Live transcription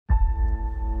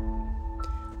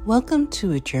Welcome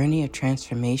to a journey of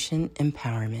transformation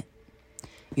empowerment.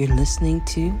 You're listening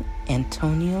to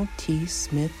Antonio T.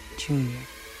 Smith Jr.,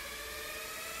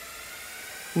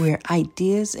 where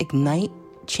ideas ignite,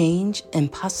 change,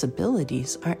 and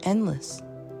possibilities are endless.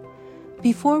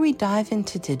 Before we dive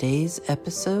into today's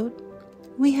episode,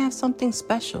 we have something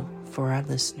special for our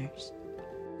listeners.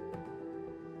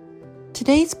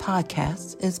 Today's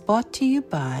podcast is brought to you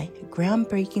by a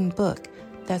groundbreaking book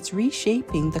that's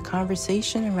reshaping the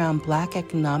conversation around Black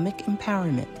economic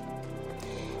empowerment.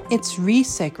 It's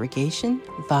Resegregation,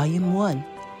 Volume 1,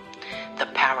 The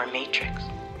Power Matrix,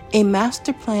 a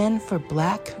master plan for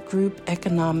Black group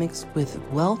economics with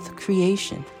wealth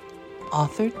creation,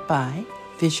 authored by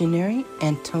visionary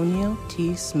Antonio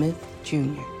T. Smith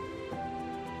Jr.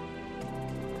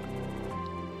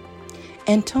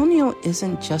 Antonio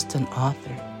isn't just an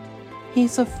author.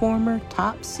 He's a former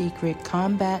top-secret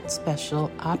combat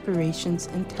special operations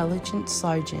intelligence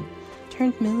sergeant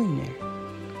turned millionaire.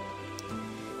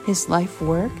 His life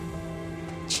work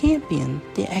championed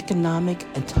the economic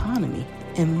autonomy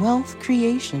and wealth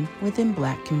creation within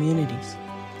Black communities.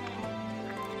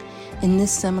 In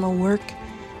this seminal work,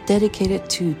 dedicated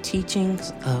to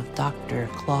teachings of Dr.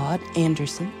 Claude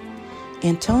Anderson,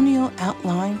 Antonio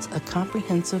outlines a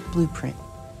comprehensive blueprint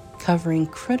covering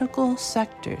critical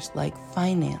sectors like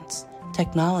finance,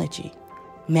 technology,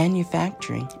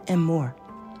 manufacturing, and more.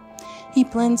 He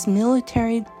blends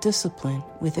military discipline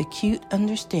with acute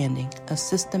understanding of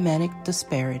systematic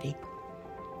disparity.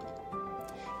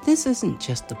 This isn't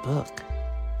just a book.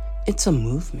 It's a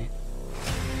movement,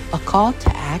 a call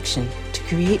to action to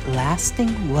create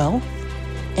lasting wealth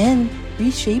and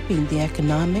reshaping the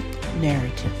economic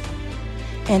narrative.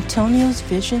 Antonio's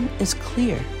vision is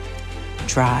clear.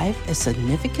 Drive a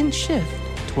significant shift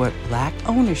toward Black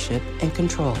ownership and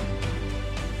control.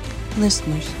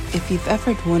 Listeners, if you've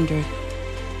ever wondered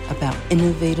about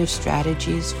innovative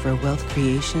strategies for wealth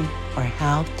creation or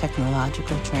how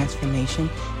technological transformation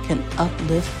can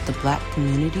uplift the Black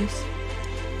communities,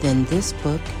 then this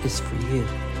book is for you.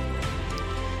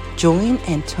 Join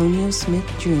Antonio Smith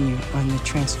Jr. on the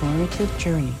transformative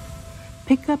journey.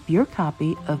 Pick up your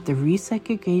copy of the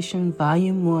Resegregation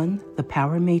Volume 1, The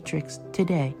Power Matrix,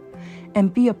 today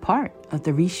and be a part of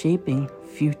the reshaping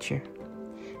future.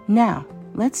 Now,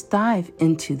 let's dive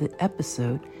into the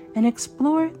episode and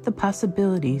explore the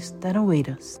possibilities that await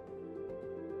us.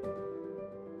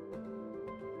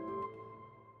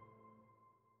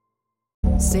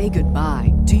 Say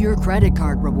goodbye to your credit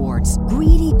card rewards.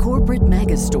 Greedy corporate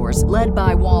mega stores, led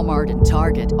by Walmart and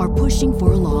Target, are pushing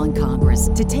for a law in Congress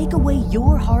to take away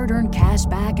your hard-earned cash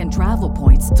back and travel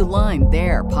points to line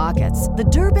their pockets. The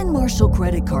Durbin-Marshall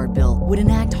credit card bill would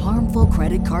enact harmful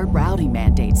credit card routing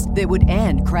mandates that would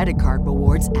end credit card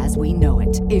rewards as we know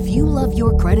it. If you love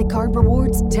your credit card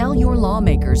rewards, tell your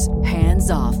lawmakers,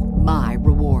 hands off my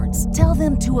rewards. Tell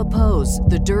them to oppose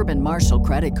the Durbin-Marshall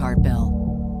credit card bill.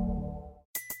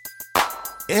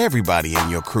 Everybody in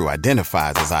your crew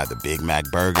identifies as either Big Mac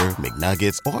Burger,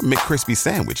 McNuggets, or McCrispy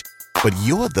Sandwich. But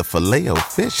you're the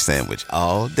Filet-O-Fish Sandwich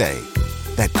all day.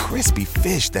 That crispy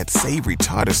fish, that savory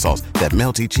tartar sauce, that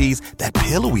melty cheese, that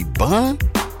pillowy bun.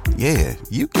 Yeah,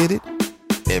 you get it.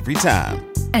 Every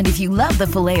time. And if you love the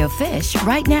Filet-O-Fish,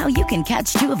 right now you can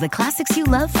catch two of the classics you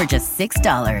love for just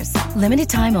 $6. Limited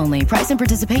time only. Price and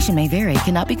participation may vary.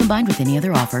 Cannot be combined with any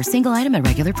other offer. Single item at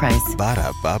regular price.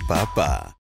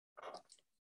 Ba-da-ba-ba-ba.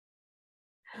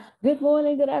 Good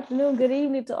morning, good afternoon, good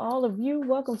evening to all of you.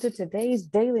 Welcome to today's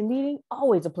daily meeting.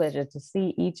 Always a pleasure to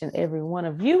see each and every one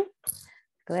of you.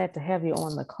 Glad to have you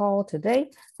on the call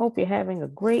today. Hope you're having a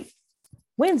great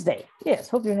Wednesday. Yes,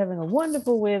 hope you're having a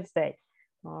wonderful Wednesday.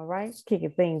 All right,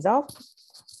 kicking things off.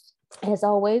 As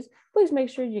always, please make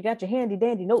sure you got your handy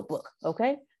dandy notebook,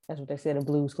 okay? That's what they said in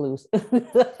Blue's Clues.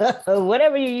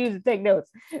 Whatever you use to take notes,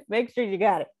 make sure you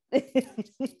got it.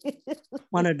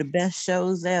 One of the best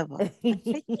shows ever.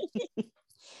 Make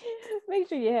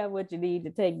sure you have what you need to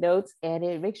take notes, and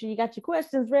then make sure you got your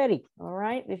questions ready. All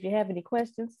right. If you have any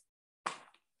questions,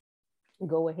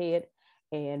 go ahead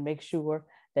and make sure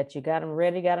that you got them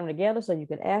ready, got them together so you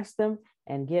can ask them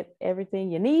and get everything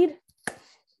you need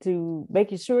to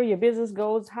making sure your business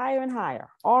goes higher and higher.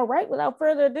 All right. Without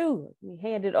further ado, we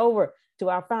hand it over to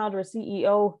our founder and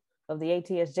CEO of the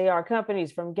ATSJR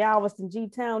companies from Galveston,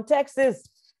 G-Town, Texas,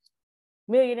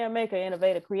 millionaire maker,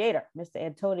 innovator, creator, Mr.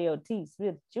 Antonio T.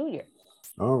 Smith Jr.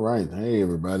 All right. Hey,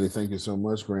 everybody. Thank you so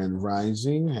much. Grand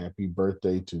Rising. Happy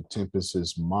birthday to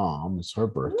Tempest's mom. It's her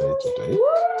birthday today.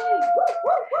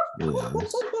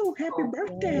 Yes. Happy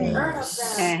birthday.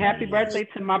 Yes. And happy birthday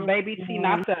to my baby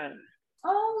Tinasa.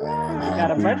 And We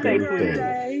got a happy birthday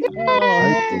birthday. twin. Oh,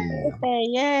 Right happy then. birthday.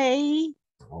 Yay.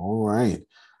 All right.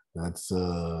 That's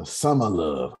summer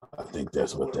love. I think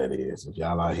that's what that is. If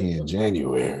y'all out here in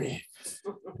January.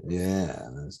 Yeah,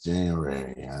 that's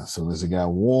January. As soon as it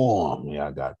got warm,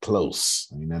 y'all got close.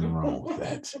 Ain't nothing wrong with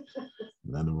that.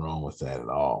 Nothing wrong with that at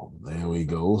all. There we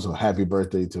go. So happy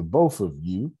birthday to both of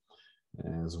you,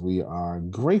 as we are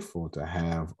grateful to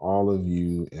have all of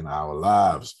you in our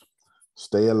lives.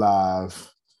 Stay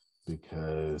alive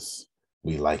because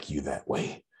we like you that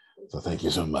way. So thank you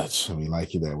so much. We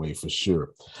like you that way for sure.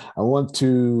 I want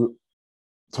to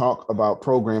talk about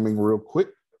programming real quick.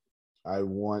 I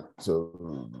want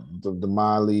to the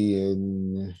Molly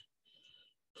and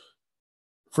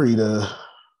Frida,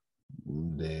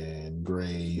 then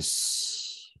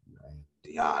Grace and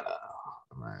Deanna.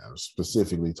 Right, I'm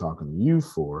specifically talking to you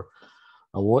for.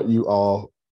 I want you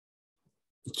all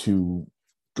to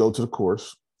go to the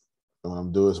course. And what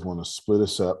I'm doing is I'm going to split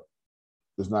us up.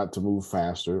 It's not to move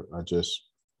faster. I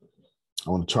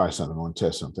want to try something. I want to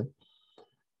test something.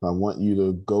 I want you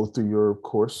to go through your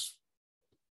course.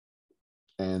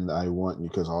 And I want you,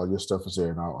 because all your stuff is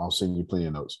there, and I'll send you plenty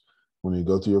of notes. When you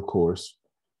go through your course,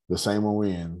 the same one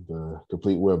we're in, the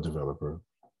Complete Web Developer,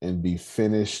 and be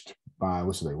finished by,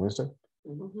 what's today, Wednesday?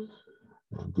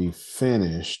 And be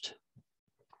finished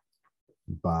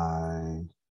by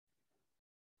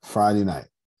Friday night,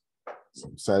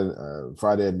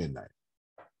 Friday at midnight.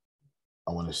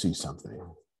 I want to see something.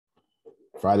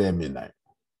 Friday at midnight.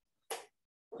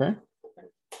 Okay?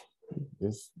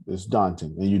 It's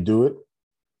daunting. And you do it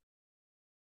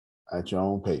at your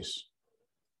own pace,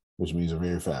 which means a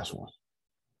very fast one.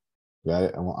 Got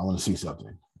it? I want to see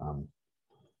something. I'm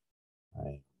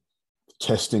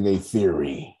testing a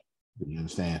theory. You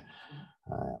understand?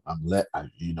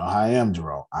 You know how I am,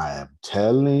 Jerome. I am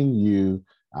telling you,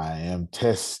 I am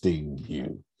testing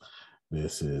you.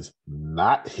 This is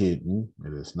not hidden.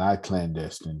 It is not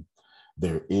clandestine.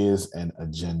 There is an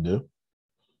agenda.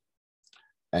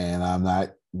 And I'm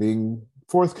not being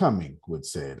forthcoming with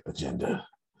said agenda.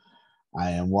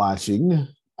 I am watching.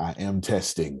 I am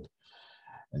testing.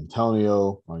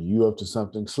 Antonio, are you up to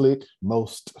something slick?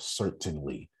 Most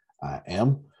certainly I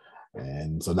am.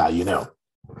 And so now you know.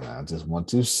 I just want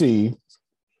to see.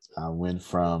 I went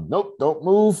from, nope, don't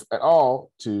move at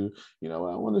all, to, you know,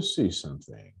 I want to see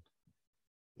something.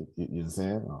 You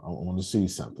understand? I want to see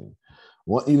something. I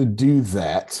want you to do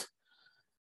that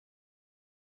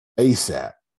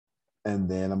ASAP. And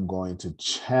then I'm going to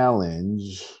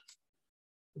challenge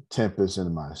Tempest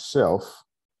and myself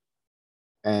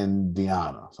and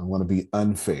Deanna. So I'm going to be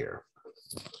unfair.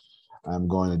 I'm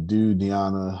going to do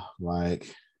Deanna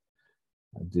like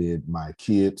I did my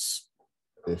kids.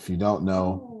 If you don't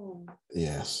know,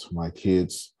 yes, my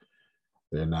kids,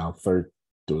 they're now 30.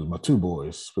 Those my two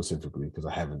boys specifically, because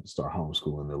I haven't started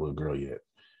homeschooling the little girl yet.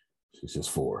 She's just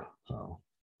 4. So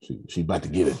she about to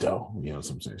get it though. You know what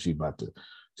I'm saying? She about to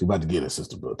get it,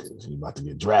 Sister Booker. She's about to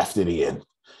get drafted in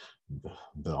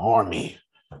the army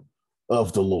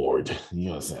of the Lord. You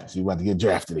know what I'm saying? She's about to get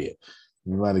drafted in.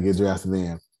 You about to get drafted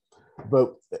in.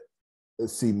 But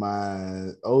let's see,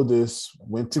 my oldest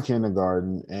went to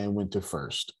kindergarten and went to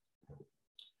first.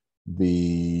 The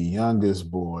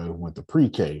youngest boy went to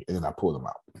pre-K, and then I pulled him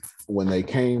out. When they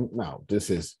came, now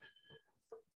this is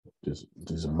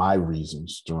my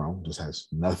reasons, Jerome. This has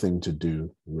nothing to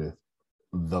do with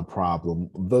the problem,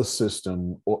 the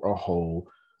system, or a whole.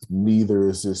 Neither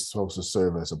is this supposed to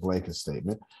serve as a blanket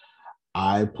statement.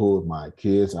 I pulled my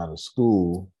kids out of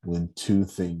school when 2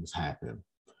 things happened.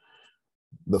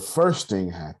 The first thing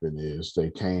happened is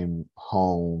they came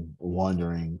home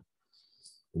wondering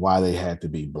why they had to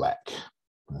be Black.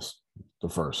 That's the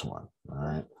first one. All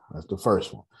right. That's the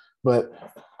first one. But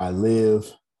I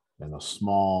live in a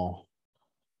small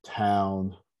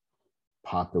town,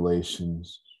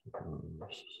 populations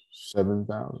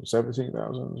 7,000,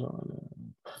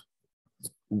 17,000.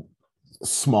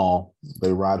 Small.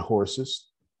 They ride horses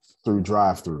through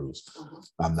drive-throughs.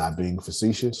 I'm not being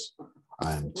facetious.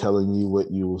 I am telling you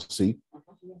what you will see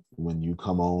when you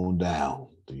come on down.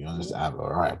 Do you understand? All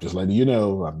right, just letting you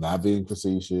know, I'm not being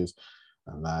facetious.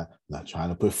 I'm not trying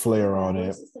to put flair on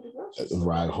it.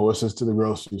 Ride horses to the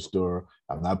grocery store.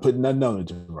 I'm not putting nothing on it,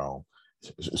 Jerome.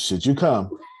 Should you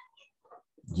come,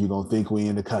 you're going to think we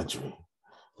in the country.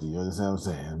 Do you understand what I'm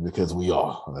saying? Because we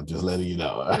are. I'm just letting you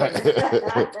know.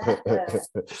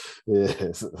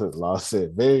 Yes, Law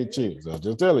said, very true. So I'm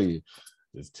just telling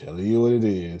you what it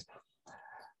is.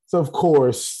 So, of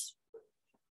course,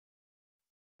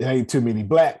 there ain't too many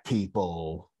Black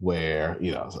people where,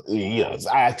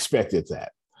 I expected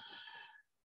that.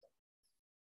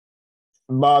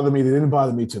 bother me. It didn't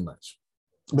bother me too much,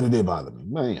 but it did bother me.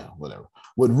 Well, yeah, whatever.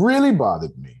 What really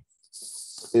bothered me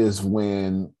is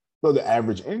when the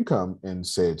average income in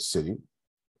said city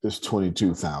is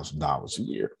 $22,000 a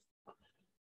year,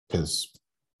 because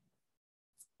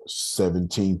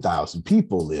 17,000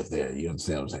 people live there. You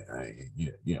understand what I'm saying?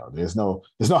 You know, there's no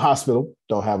hospital.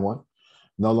 Don't have one.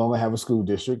 No longer have a school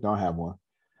district. Don't have one.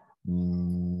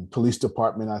 Police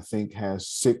department, I think, has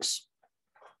 6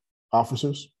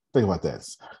 officers. Think about that.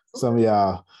 Some of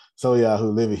y'all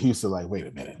who live in Houston, like, wait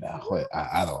a minute now. Wait,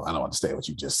 I don't understand what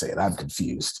you just said. I'm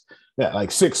confused. Yeah,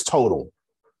 like 6 total.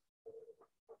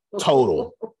 Like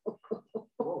total.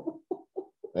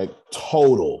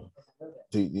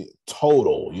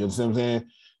 Total. You understand what I'm saying?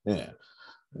 Yeah.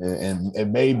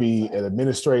 And maybe an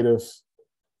administrative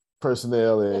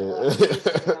personnel.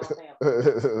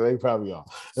 They probably are.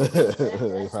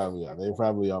 They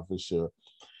probably are for sure.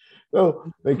 So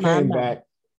they came back.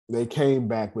 They came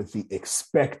back with the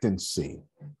expectancy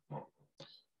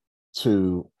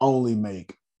to only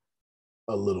make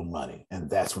a little money, and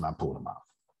that's when I pulled them out.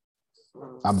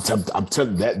 I'm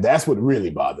telling that's what really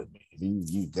bothered me.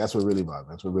 That's what really bothered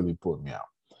me. That's what really pulled me out.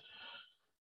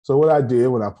 So what I did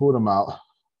when I pulled them out,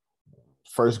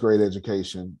 first grade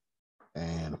education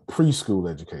and preschool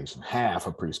education, half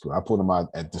of preschool. I pulled them out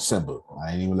at December.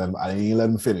 I didn't even let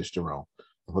them finish, Jerome.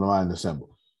 I put them out in December.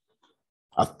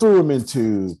 I threw them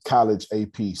into college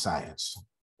AP science.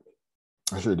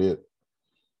 I sure did.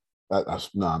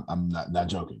 No, I'm not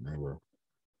joking. They were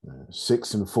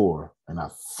 6 and 4, and I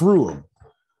threw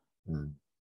them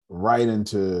right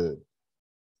into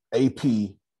AP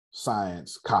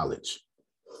science college.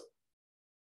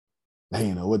 They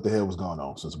didn't know what the hell was going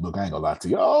on since the book. I ain't gonna lie to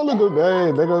you. Oh, look at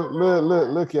that. They go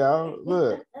look, y'all.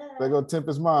 Look. They go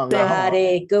Tempest mom.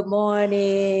 Daddy, good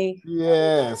morning.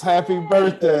 Yes, happy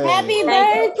birthday. Happy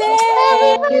birthday.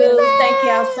 Thank you. Thank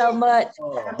y'all so much.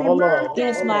 Hold on.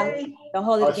 Against my, don't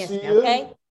hold it against me,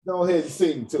 okay? Go ahead and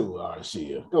sing too,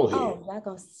 Arshia. Go ahead. Oh, y'all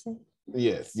gonna sing?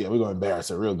 Yes, yeah, we're gonna embarrass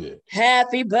her real good.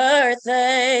 Happy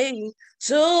birthday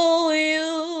to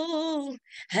you.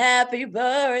 Happy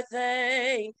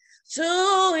birthday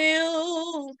to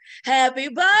you. Happy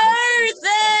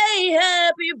birthday,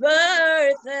 happy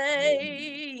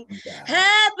birthday.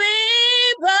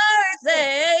 Happy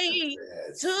birthday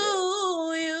to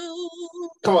you.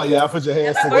 Come on, y'all, put your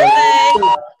hands Happy together. birthday.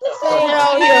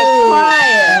 You're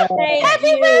crying. Thank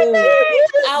you.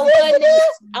 birthday.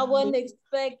 I wasn't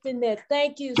expecting that.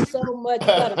 Thank you so much. You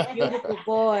got a beautiful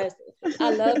voice.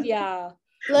 I love y'all.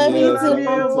 Love you too,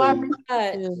 Mama.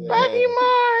 Love you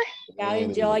more. Y'all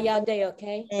enjoy y'all day,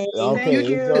 okay? Okay, Thank you. enjoy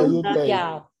your Love day.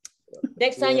 y'all.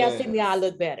 Next time y'all see me, I'll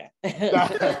look better. Now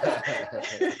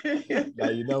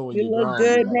you know when You you're look grown,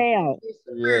 good now.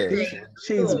 Yes.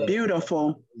 She's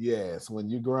beautiful. Yes, when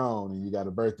you're grown and you got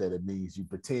a birthday, that means you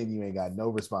pretend you ain't got no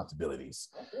responsibilities.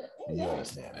 You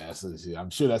understand? I'm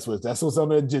sure that's what's on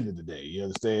the agenda today. You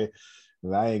understand?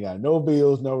 I ain't got no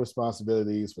bills, no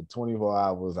responsibilities for 24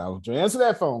 hours. I was answer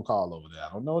that phone call over there. I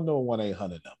don't know no 1-800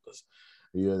 numbers.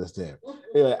 You understand?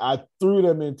 Anyway, I threw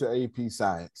them into AP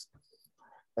Science,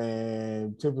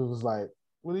 and Tiffany was like,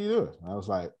 "What are you doing?" I was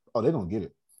like, "Oh, they're gonna get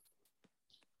it.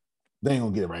 They ain't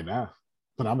gonna get it right now,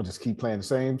 but I'm gonna just keep playing the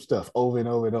same stuff over and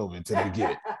over and over until they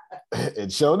get it."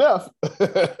 And sure enough,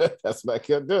 that's what I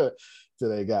kept doing until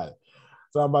they got it.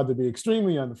 So I'm about to be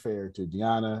extremely unfair to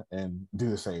Deanna and do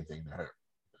the same thing to her.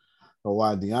 But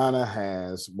while Deanna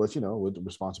has, with the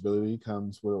responsibility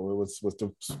comes what's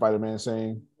the Spider-Man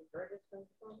saying?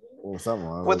 Or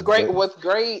something. With great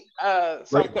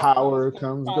power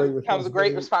comes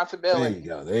great responsibility.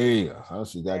 There you go. So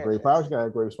she got great power. She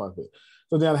got great responsibility.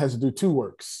 So Deanna has to do 2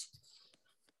 works.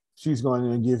 She's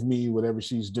going to give me whatever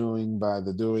she's doing by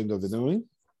the doing of the doing,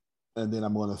 and then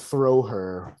I'm going to throw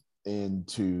her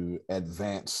into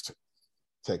advanced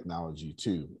technology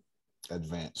too,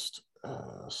 advanced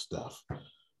stuff,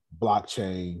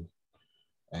 blockchain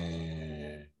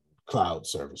and cloud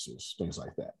services, things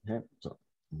like that. Okay, so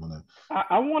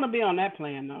I want to be on that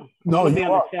plan though. No, be you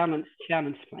on are. the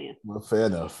challenge plan. Well, fair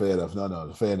enough.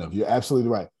 No, fair enough. You're absolutely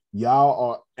right.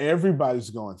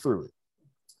 Everybody's going through it.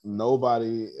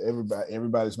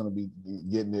 Everybody's going to be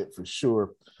getting it for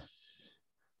sure.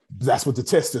 That's what the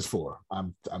test is for.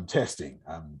 I'm testing.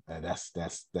 That's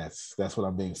what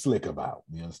I'm being slick about.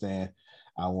 You understand?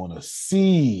 I want to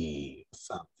see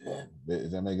something.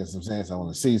 Is that making some sense? I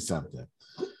want to see something.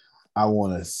 I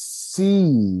want to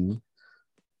see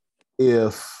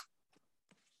if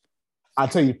I'll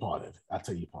tell you part of it. I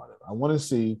want to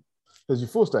see, because you're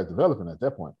full stack developing at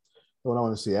that point. So what I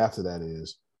want to see after that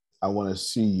is I want to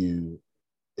see you,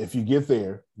 if you get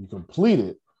there, you complete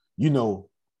it, you know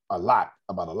a lot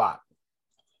about a lot.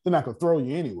 They're not gonna throw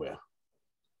you anywhere.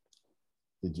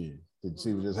 Did you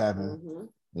see what just happened? Mhm.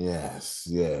 Yes,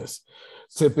 yes.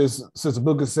 Tip is, Sister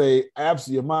Booker say,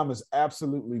 your mom is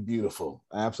absolutely beautiful.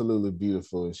 Absolutely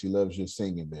beautiful. And she loves your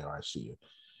singing there, Arshia.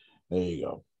 There you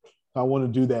go. I want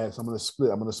to do that. So I'm going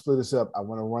to split this up. I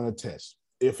want to run a test.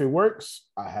 If it works,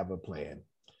 I have a plan.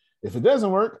 If it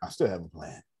doesn't work, I still have a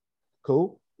plan.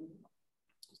 Cool?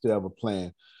 Still have a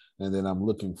plan. And then I'm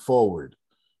looking forward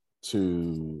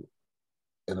to,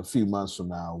 in a few months from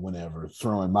now, whenever,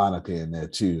 throwing Monica in there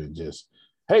too and just,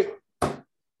 hey,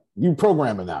 you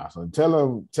programming now. So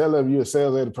tell them you're a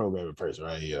sales and a programming person,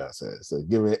 right? Yeah. So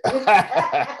give it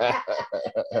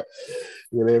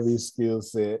every skill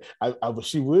set.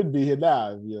 She would be here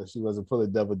now if she wasn't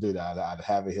pulling double duty. I'd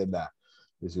have it here now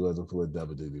if she wasn't pulling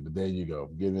double duty. But there you go.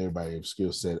 Giving everybody a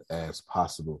skill set as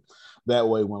possible. That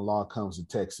way, when Law comes to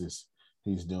Texas,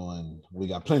 we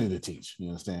got plenty to teach. You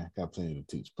understand? Got plenty to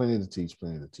teach. Plenty to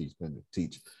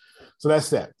teach. So that's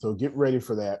that. So get ready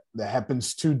for that. That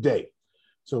happens today.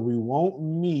 So we won't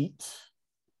meet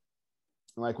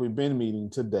like we've been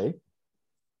meeting today.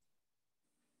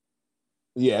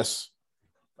 Yes,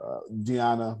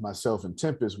 Deanna, myself, and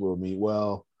Tempest will meet.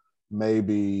 Well,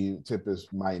 maybe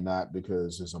Tempest might not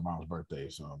because it's her mom's birthday.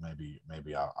 So maybe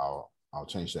I'll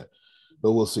change that.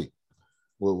 But we'll see.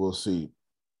 We'll see.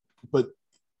 But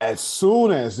as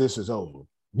soon as this is over,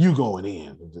 you going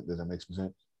in. Does that make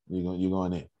sense? You're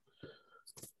going in.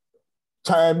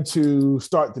 Time to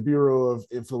start the Bureau of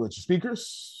Influential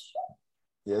Speakers.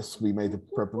 Yes, we made the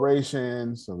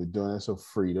preparations. So we're doing it. So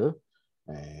Frida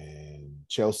and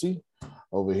Chelsea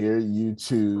over here, you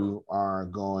two are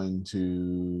going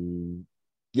to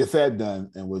get that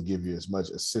done, and we'll give you as much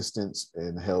assistance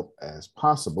and help as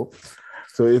possible.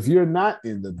 So if you're not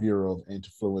in the Bureau of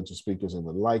Influential Speakers and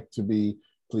would like to be,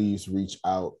 please reach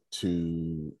out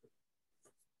to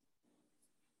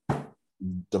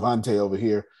Devontae over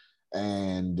here.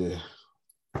 And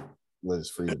what is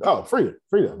Frida? Oh, Frida.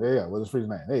 There you go. What is Frida's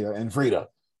name? There you go. And Frida.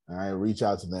 All right. Reach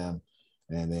out to them,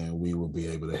 and then we will be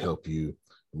able to help you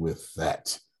with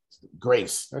that.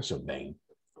 Grace. That's your name.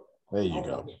 There you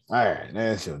go. All right.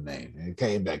 That's your name. It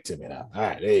came back to me now. All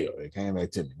right. There you go. It came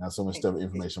back to me. Not so much stuff,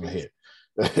 information in my head.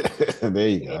 There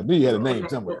you go. I knew you had a name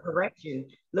somewhere. No correction.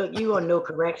 Look, you on no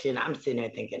correction. I'm sitting there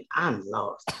thinking, I'm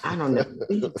lost. I don't know.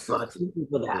 These are two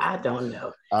people that I don't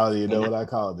know. I don't even know what I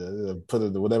called it. Put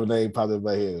it, whatever name popped in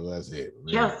my head. That's it.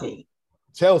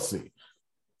 Chelsea.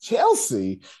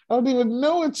 I don't even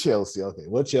know a Chelsea. Okay.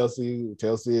 Well, Chelsea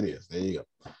it is. There you go.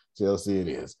 Chelsea it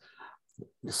is.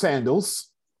 Sandals.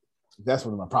 That's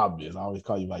what my problem is. I always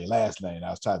call you by your last name. I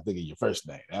was trying to think of your first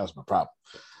name. That was my problem.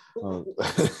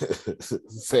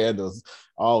 Sandals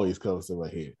always comes to my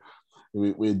head.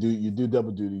 You do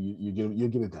double duty. You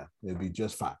get it done. It'll be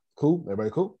just fine. Cool. Everybody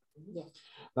cool? Yeah.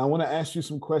 Now I want to ask you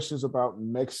some questions about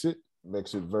MEXIT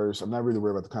verse. I'm not really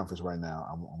worried about the conference right now.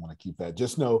 I want to keep that.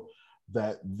 Just know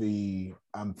that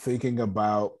I'm thinking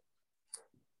about.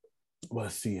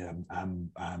 Let's see.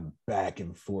 I'm back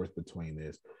and forth between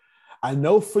this. I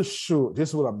know for sure. This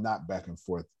is what I'm not back and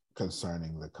forth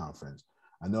concerning the conference.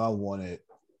 I know I want it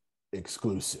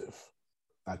exclusive.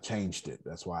 I changed it.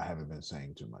 That's why I haven't been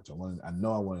saying too much. I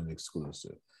know I want an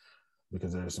exclusive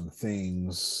because there are some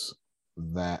things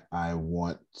that I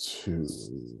want to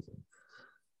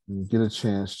get a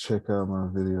chance. Check out my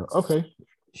video. Okay,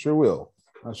 sure will.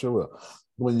 I sure will.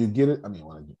 When you get it,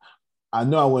 I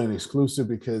know I want an exclusive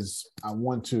because I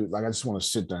want to, I just want to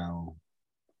sit down,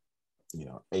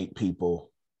 8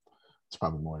 people. It's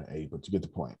probably more than 8, but you get the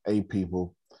point. 8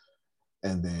 people,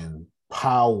 and then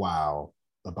powwow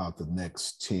about the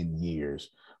next 10 years,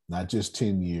 not just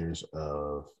 10 years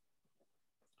of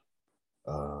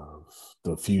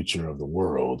the future of the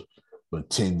world, but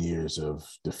 10 years of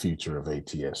the future of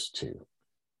ATS too.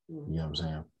 You know what I'm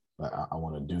saying? I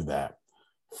want to do that.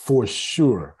 For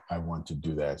sure, I want to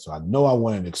do that. So I know I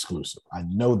want an exclusive. I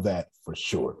know that for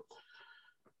sure.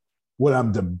 What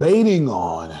I'm debating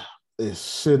on is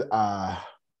should I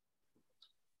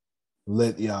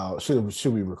let y'all,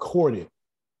 should we record it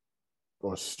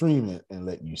or stream it and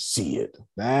let you see it?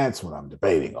 That's what I'm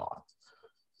debating on.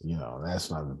 That's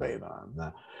what I'm debating on.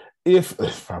 Now, if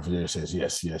Prophet says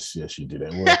yes, you do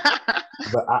that. Well,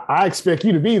 but I expect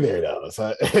you to be there though.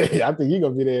 So I think you're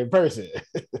gonna be there in person.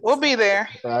 We'll be there.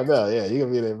 I know, yeah, you're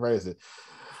gonna be there in person.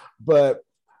 But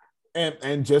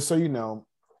and just so you know,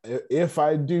 if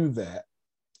I do that,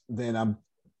 then I'm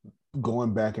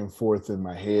going back and forth in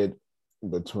my head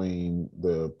between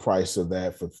the price of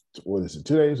that for what is it,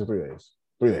 2 days or 3 days?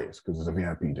 3 days, because it's a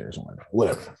VIP day or something like that.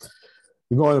 Whatever.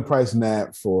 You're going to price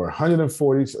that for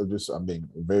 140, so just I'm being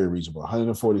very reasonable,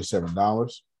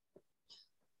 $147.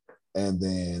 And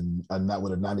then not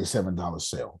with a $97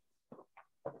 sale.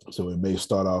 So it may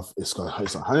start off, it's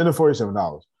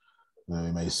 $147. Now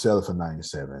it may sell it for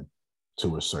 $97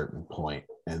 to a certain point.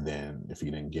 And then if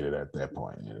you didn't get it at that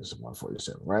point, it's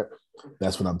 $147, right?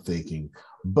 That's what I'm thinking.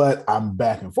 But I'm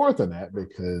back and forth on that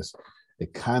because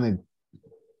it kind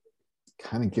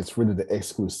of gets rid of the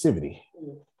exclusivity.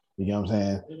 You know what I'm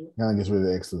saying? Kind of gets rid of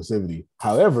the exclusivity.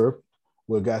 However,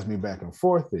 what got me back and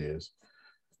forth is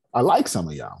I like some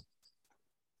of y'all.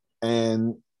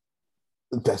 And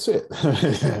that's it. I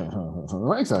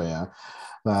like some of y'all.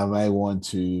 I might want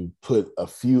to put a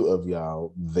few of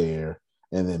y'all there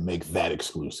and then make that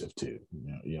exclusive too.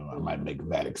 I might make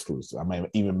that exclusive. I might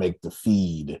even make the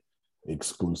feed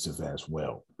exclusive as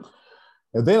well.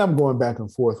 And then I'm going back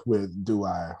and forth with, do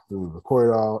we record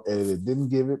it all, edit it, didn't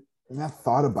give it? And I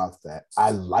thought about that.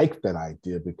 I like that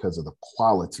idea because of the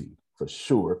quality, for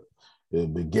sure. It'll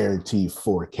be guaranteed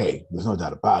 4K. There's no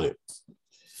doubt about it.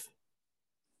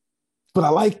 But I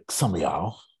like some of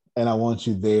y'all, and I want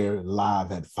you there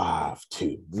live at 5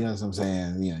 too. You know what I'm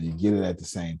saying? You get it at the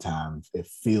same time. It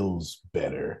feels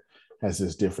better, has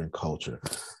this different culture.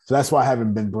 So that's why I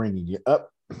haven't been bringing you up,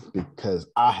 because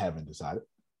I haven't decided.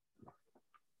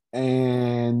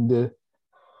 And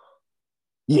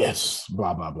yes,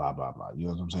 blah, blah, blah, blah, blah. You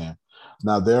know what I'm saying?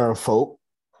 Now, there are folk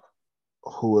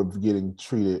who are getting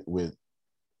treated with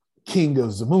King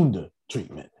of Zamunda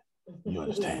treatment. You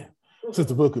understand? Since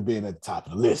the book of being at the top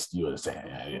of the list, you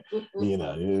understand?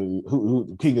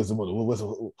 Who King of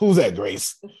Zamunda? Who's that,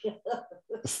 Grace?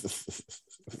 This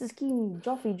is King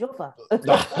Joffrey Joffa.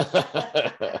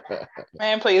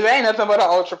 Man, please, ain't nothing but an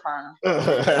ultra perm.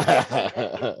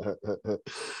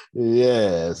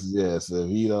 Yes. If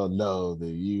you don't know, that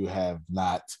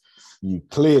you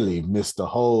clearly missed the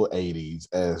whole 80s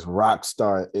as rock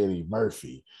star Eddie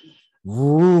Murphy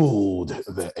ruled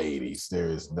the 80s. There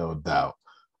is no doubt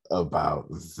about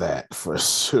that, for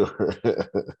sure.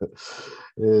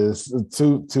 It's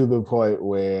to the point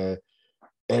where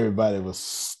everybody was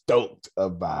stoked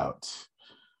about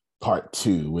part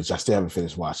 2, which I still haven't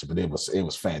finished watching, but it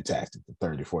was fantastic. The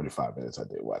 30, 45 minutes I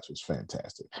did watch was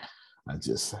fantastic. I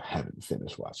just haven't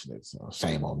finished watching it. So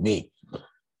shame on me.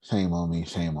 Shame on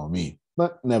me.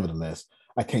 But nevertheless,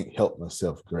 I can't help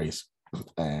myself, Grace,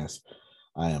 as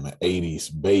I am an 80s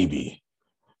baby.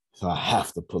 So I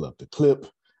have to pull up the clip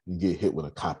and get hit with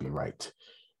a copyright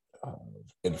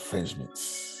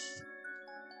infringements.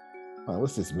 Oh,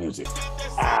 what's this music?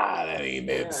 That ain't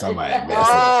it. Somebody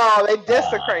messed up. They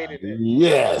desecrated it.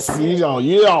 Yes, you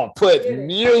don't put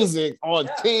music on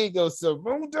King of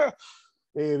Zamunda.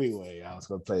 Anyway, I was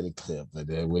gonna play the clip, but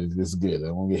it's good.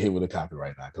 I won't get hit with a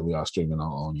copyright now because we are streaming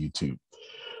on YouTube.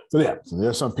 So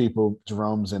there's some people,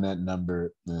 Jerome's in that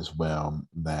number as well,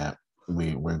 that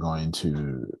we're going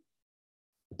to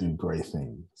do great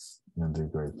things. Gonna do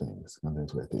great things.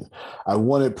 I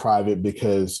want it private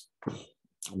because,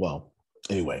 well,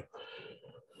 anyway,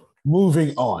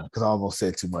 moving on, because I almost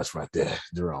said too much right there,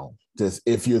 Jerome. Just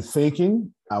if you're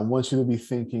thinking, I want you to be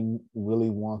thinking Willy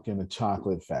Wonka and the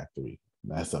Chocolate Factory.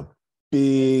 That's a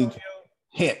big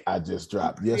hint I just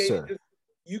dropped. Yes, sir.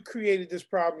 You created this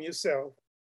problem yourself.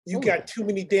 You got too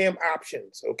many damn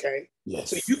options, okay?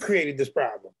 Yes. So you created this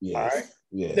problem. Yes. All right.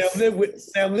 Yes.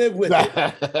 Now live with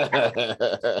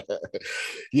it.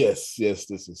 Yes, this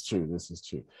is true.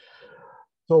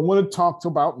 So I want to talk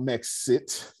about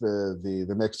MEXIT,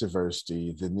 the next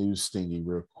diversity, the new stingy,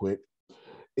 real quick.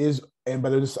 I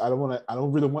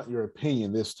don't really want your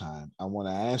opinion this time. I want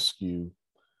to ask you,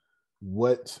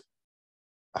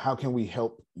 how can we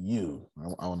help you?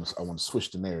 I want to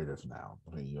switch the narrative now.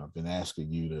 I've been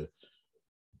asking you to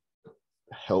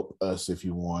help us if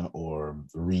you want, or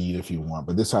read if you want,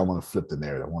 but this time I want to flip the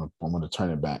narrative. I want to turn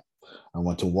it back. I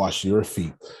want to wash your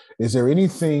feet. Is there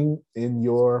anything in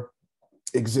your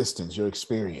existence, your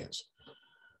experience,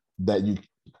 that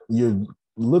you're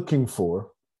looking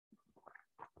for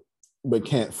but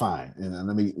can't find? And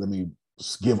let me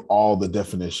give all the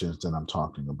definitions that I'm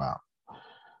talking about.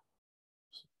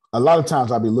 A lot of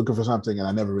times I'll be looking for something and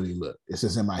I never really look. It's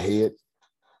just in my head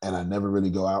and I never really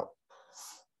go out.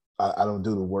 I don't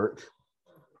do the work.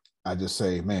 I just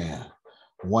say, man,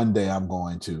 one day I'm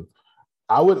going to.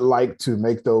 I would like to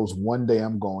make those one day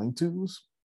I'm going to's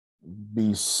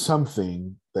be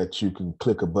something that you can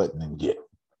click a button and get.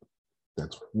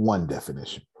 That's one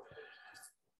definition.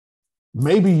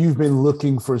 Maybe you've been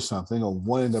looking for something or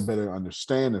wanting a better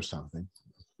understanding of something.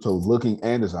 So looking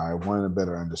and desire, wanting a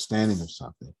better understanding of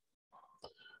something.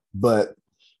 But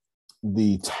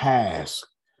the task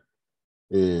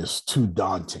is too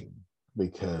daunting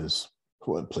because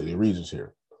for plenty of reasons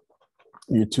here.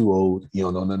 You're too old. You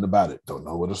don't know nothing about it. Don't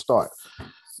know where to start.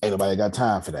 Ain't nobody got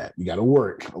time for that. You got to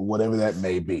work or whatever that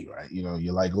may be, right? You know,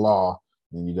 you like law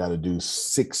and you got to do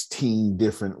 16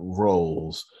 different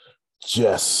roles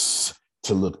just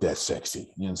to look that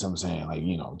sexy. You know what I'm saying? Like,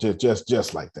 you know,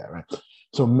 just like that, right?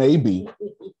 So maybe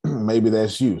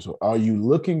that's you. So are you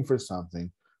looking for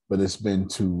something, but it's been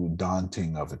too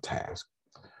daunting of a task?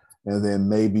 And then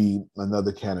maybe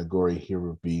another category here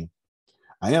would be,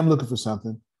 I am looking for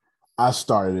something. I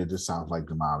started it. It sounds like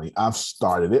Damali. I've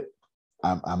started it.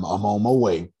 I'm on my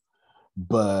way,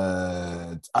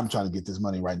 but I'm trying to get this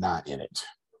money right now in it.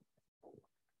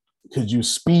 Could you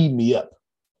speed me up?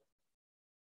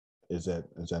 Is that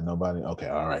nobody? Okay,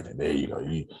 all right. There you go.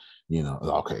 You know.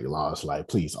 Okay, Lost Life.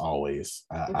 Please always.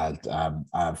 I've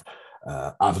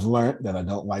learned that I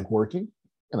don't like working.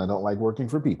 And I don't like working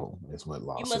for people. That's what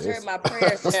Law says. You must have heard my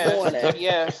prayers this morning.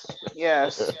 Yes.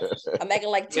 I'm acting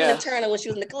like Tina Turner when she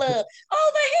was in the club.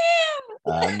 Over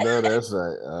him. I know that's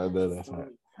right.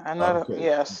 I know. Okay.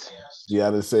 Yes.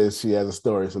 Gianna says she has a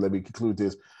story. So let me conclude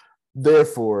this.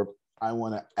 Therefore, I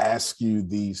want to ask you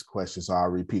these questions. I'll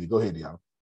repeat it. Go ahead, Gianna.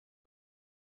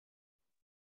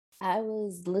 I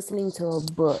was listening to a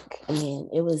book, and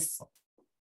it was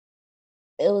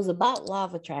about law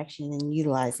of attraction and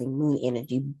utilizing moon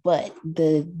energy, but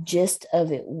the gist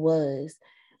of it was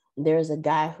there's a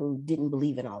guy who didn't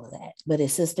believe in all of that, but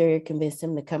his sister convinced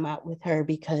him to come out with her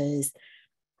because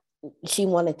she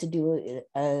wanted to do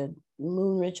a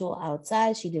moon ritual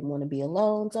outside. She didn't want to be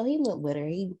alone, so he went with her.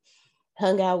 He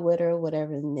hung out with her,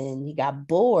 whatever, and then he got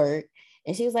bored,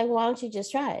 and she was like, why don't you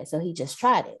just try it? So he just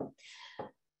tried it.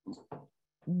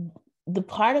 The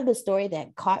part of the story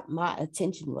that caught my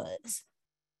attention was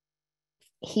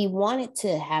he wanted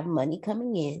to have money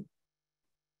coming in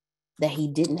that he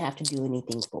didn't have to do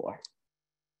anything for.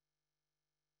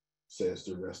 Says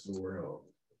the rest of the world.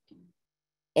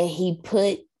 And he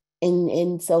put,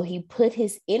 and so he put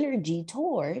his energy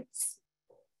towards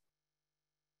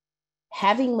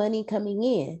having money coming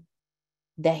in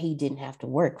that he didn't have to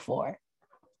work for.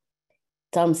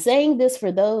 So I'm saying this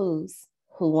for those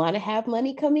who want to have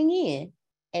money coming in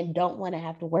and don't want to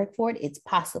have to work for it. It's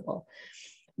possible.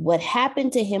 What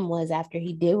happened to him was after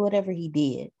he did whatever he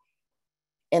did,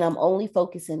 and I'm only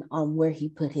focusing on where he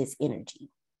put his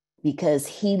energy, because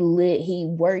he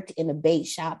worked in a bait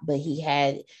shop, but he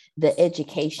had the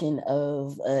education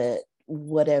of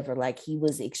whatever, like he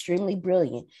was extremely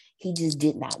brilliant. He just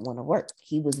did not want to work.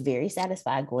 He was very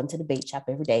satisfied going to the bait shop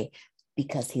every day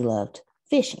because he loved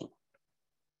fishing.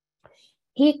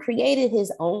 He created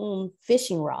his own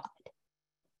fishing rod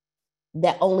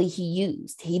that only he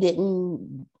used. He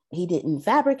didn't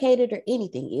fabricate it or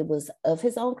anything. It was of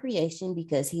his own creation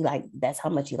because that's how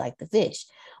much he liked to fish.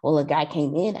 Well, a guy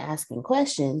came in asking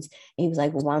questions and he was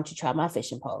like, well, why don't you try my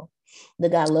fishing pole? The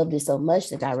guy loved it so much,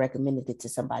 the guy recommended it to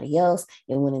somebody else.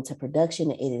 It went into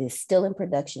production. It is still in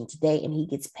production today, and he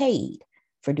gets paid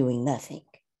for doing nothing.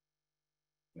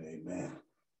 Amen.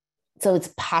 So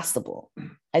it's possible.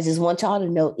 I just want y'all to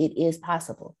know it is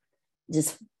possible.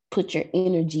 Just put your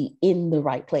energy in the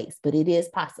right place, but it is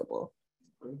possible.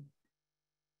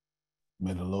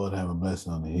 May the Lord have a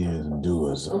blessing on the hearers and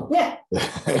doers. Yeah.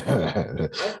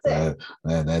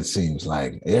 That seems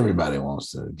like everybody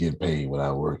wants to get paid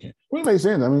without working. Well, it makes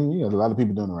sense. I mean, you got a lot of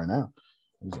people doing it right now.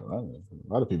 There's a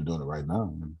lot of people doing it right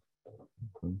now.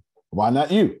 Why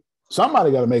not you?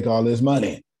 Somebody got to make all this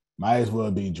money. Might as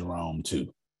well be Jerome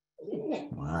too.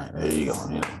 All right, there you go.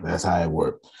 Yeah, that's how it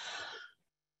works.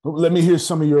 Let me hear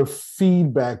some of your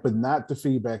feedback, but not the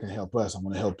feedback and help us. I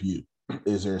want to help you.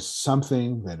 Is there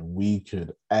something that we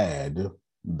could add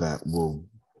that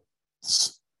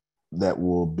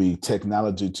will be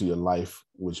technology to your life,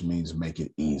 which means make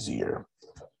it easier?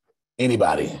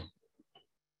 Anybody?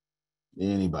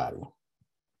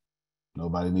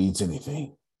 Nobody needs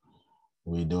anything.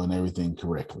 We're doing everything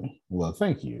correctly. Well,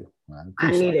 thank you.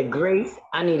 I need a Grace,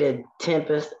 I need a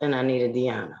Tempest, and I need a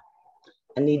Deanna.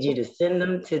 I need you to send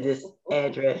them to this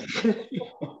address.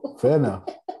 Fair enough.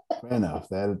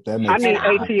 That makes I need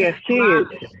ATS kids.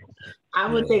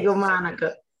 I would take a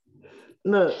Monica.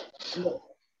 Look.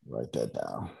 Write that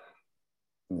down.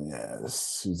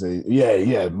 Yes,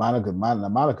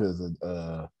 Monica is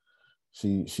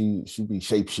she be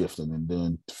shape shifting and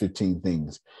doing 15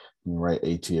 things. You write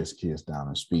ATS kids down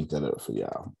and speed that up for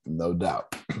y'all, no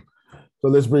doubt. So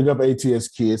let's bring up ATS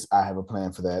kids. I have a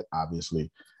plan for that,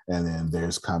 obviously, and then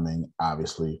there's coming,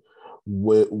 obviously.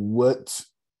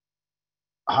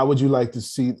 How would you like to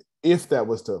see if that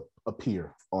was to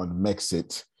appear on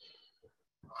MEXIT?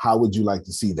 how would you like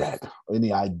to see that?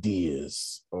 Any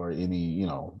ideas or any, in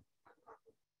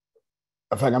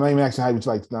fact, I'm not even asking how would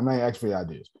you like, I'm not asking for your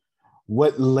ideas.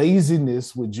 What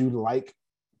laziness would you like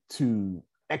to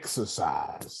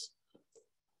exercise?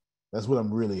 That's what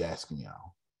I'm really asking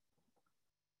y'all.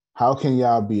 How can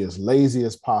y'all be as lazy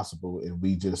as possible and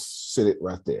we just sit it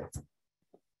right there?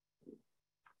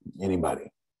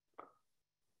 Anybody?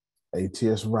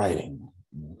 ATS writing.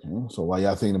 Okay. So while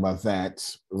y'all thinking about that,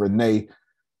 Renee,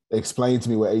 explain to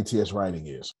me what ATS writing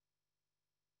is.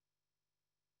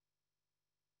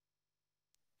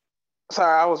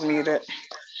 Sorry, I was muted.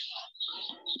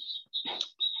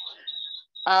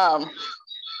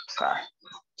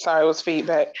 Sorry, it was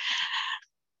feedback.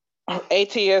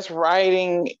 ATS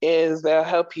writing is they'll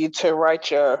help you to write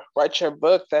your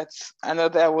book. I know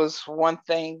that was one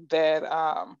thing that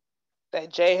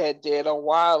that Jay had did a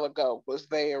while ago, was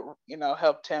they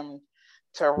helped him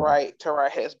to write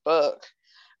his book.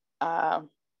 I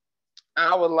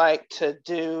would like to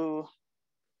do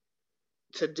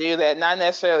that, not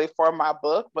necessarily for my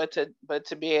book, but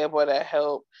to be able to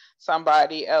help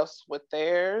somebody else with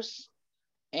theirs,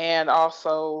 and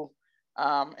also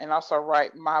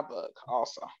write my book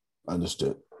also.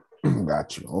 Understood.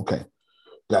 Got you. Okay.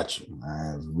 Got you.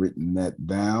 I've written that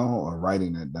down, or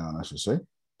writing that down, I should say.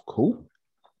 Cool.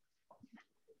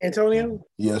 Antonio?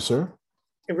 Yes, sir.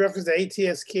 In reference to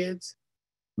ATS kids,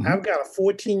 I've got a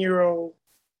 14-year-old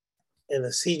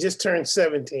and he just turned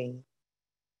 17.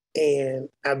 And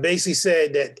I basically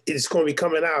said that it's going to be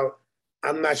coming out.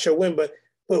 I'm not sure when, but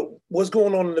what's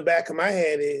going on in the back of my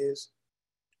head is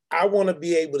I want to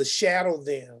be able to shadow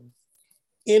them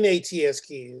in ATS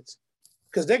kids,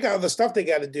 because they got other stuff they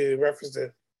got to do in reference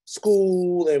to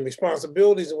school and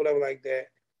responsibilities and whatever like that.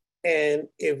 And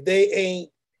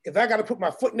if I got to put my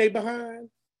foot in their behind,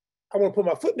 I want to put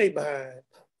my foot in their behind.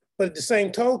 But at the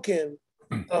same token,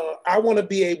 I want to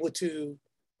be able to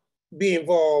be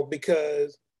involved,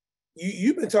 because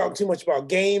you've been talking too much about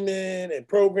gaming and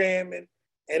programming,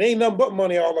 and ain't nothing but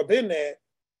money all up in that.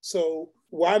 So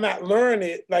why not learn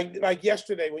it? Like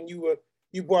yesterday when you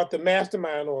brought the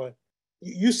mastermind on,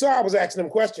 you saw I was asking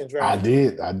them questions, right? I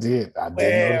did notice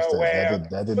that.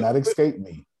 That did not escape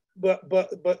me. But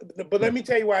let me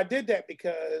tell you why I did that,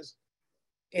 because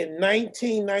in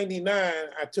 1999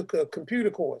 I took a computer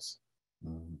course,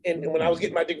 and when I was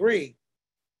getting my degree,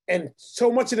 and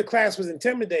so much of the class was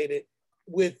intimidated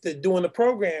with doing the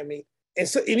programming, and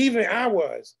even I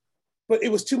was, but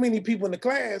it was too many people in the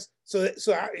class. So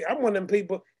I'm one of them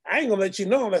people. I ain't gonna let you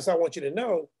know unless I want you to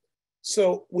know.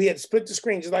 So we had to split the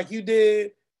screen just like you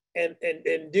did, and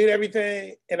did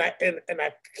everything, and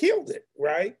I killed it,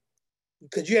 right?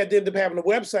 Because you had to end up having a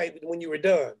website when you were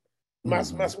done. My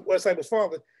website was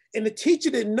falling, and the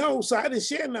teacher didn't know, so I didn't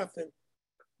share nothing.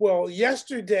 Well,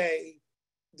 yesterday,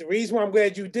 the reason why I'm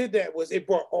glad you did that was it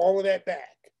brought all of that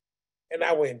back. And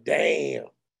I went, damn,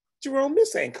 Jerome,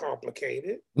 this ain't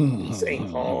complicated. This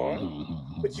ain't hard,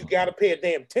 but you got to pay a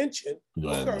damn attention.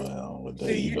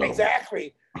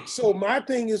 Exactly. So my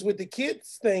thing is with the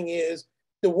kids thing is,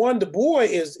 the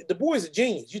boy's a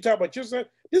genius. You talk about your son,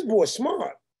 this boy's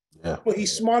smart. Yeah. But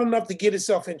he's smart enough to get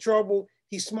himself in trouble.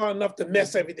 He's smart enough to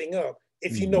mess everything up,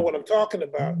 if you know what I'm talking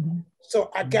about.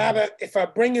 So if I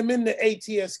bring him into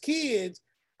ATS kids,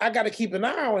 I gotta keep an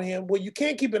eye on him. Well, you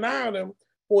can't keep an eye on him,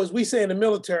 or as we say in the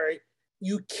military,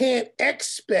 you can't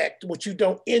expect what you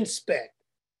don't inspect.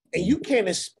 And you can't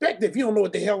expect if you don't know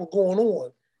what the hell is going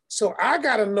on. So I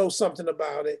gotta know something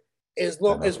about it, as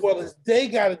well as they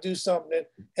gotta do something.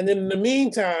 And then in the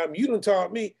meantime, you done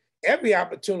taught me every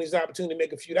opportunity is an opportunity to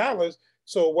make a few dollars.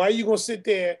 So why are you gonna sit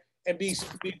there and be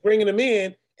bringing them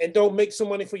in and don't make some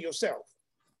money for yourself?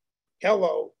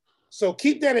 Hello. So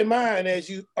keep that in mind as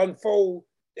you unfold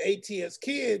the ATS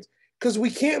kids, because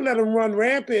we can't let them run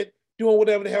rampant doing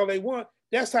whatever the hell they want.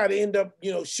 That's how they end up,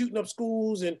 shooting up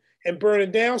schools and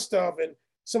burning down stuff. And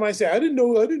somebody say, I didn't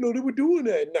know they were doing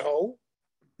that. No,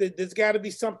 there's got to be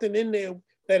something in there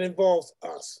that involves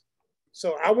us.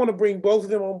 So I want to bring both of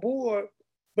them on board,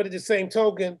 but at the same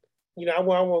token, I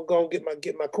want to go and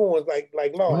get my coins like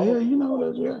law. Well,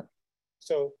 yeah, yeah.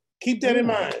 So keep that in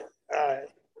mind. All right.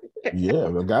 Yeah,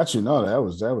 but got you. No,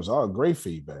 that was all great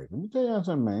feedback. Let me tell you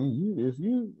something,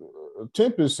 man.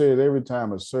 Tempest said every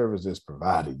time a service is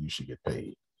provided, you should get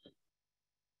paid.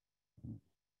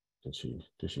 Did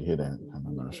she hear that?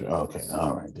 I'm not sure. Okay,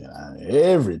 all right then.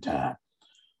 Every time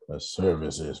a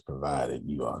service is provided,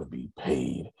 you ought to be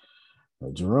paid.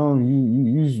 Jerome,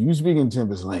 you speak in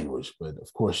Tempest language, but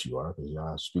of course you are, because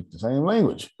y'all speak the same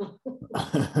language.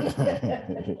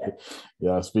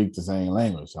 Y'all speak the same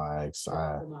language. So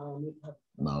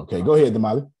no, okay, go ahead,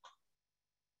 Damali.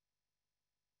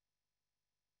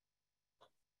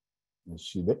 Is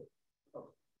she there? I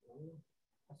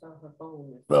saw her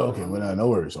phone. Oh, okay, well, no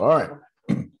worries. All right.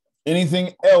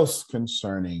 Anything else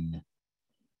concerning?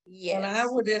 Yes. Well, I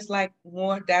would just like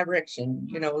more direction.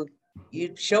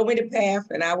 You show me the path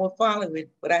and I will follow it,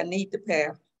 but I need the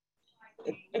path.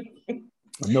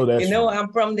 No, that's right.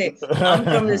 I'm from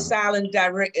the silent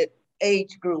direct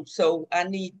age group, so I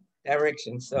need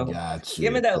direction. So gotcha,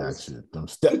 give me those. Gotcha. Them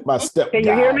step-by-step Can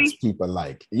you hear me? People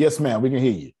like. Yes, ma'am. We can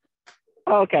hear you.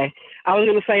 Okay. I was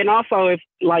going to say, and also if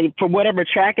like for whatever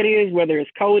track it is, whether it's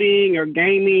coding or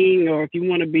gaming, or if you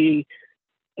want to be,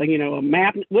 a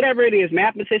math, whatever it is,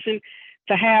 mathematician,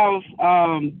 to have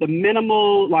the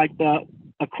minimal, like the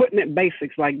equipment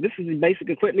basics, like this is the basic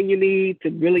equipment you need to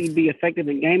really be effective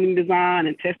in gaming design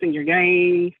and testing your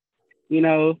games.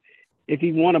 If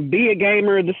you want to be a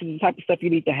gamer, this is the type of stuff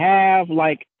you need to have,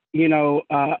 like,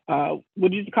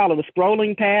 what do you call it? A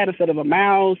scrolling pad instead of a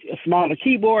mouse, a smaller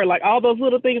keyboard, like all those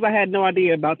little things I had no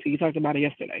idea about till you talked about it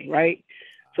yesterday, right?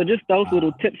 So just those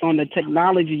little tips on the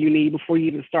technology you need before you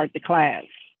even start the class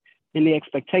and the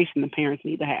expectation the parents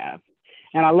need to have.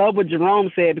 And I love what Jerome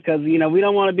said, because, we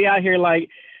don't want to be out here like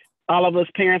all of us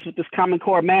parents with this Common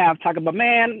Core math talking about,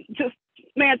 2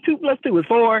 + 2 is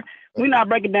 4. We're not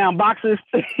breaking down boxes,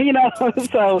 so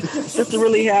just to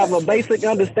really have a basic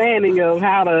understanding of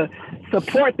how to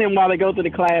support them while they go through the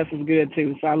class is good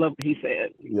too. So I love what he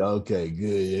said. Okay,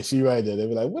 good. Yeah, she right there. They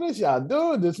be like, what is y'all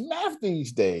doing this math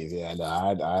these days? Yeah,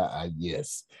 no,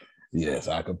 yes,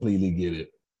 I completely get it.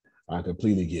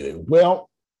 Well,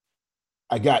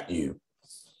 I got you.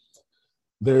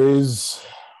 There is,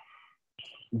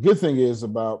 good thing is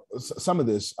about some of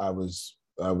this I was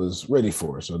ready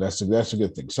for. So that's a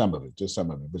good thing. Some of it.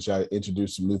 But I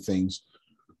introduced some new things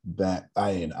that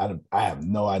I have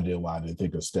no idea why I didn't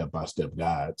think of step-by-step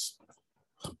guides.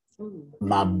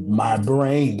 My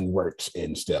brain works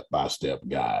in step-by-step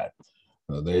guide.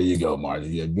 So there you go, Marty.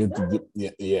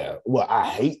 Yeah. Well, I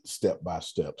hate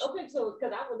step-by-steps. Okay, so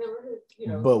because I would never heard,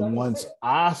 But once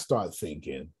I start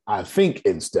thinking, I think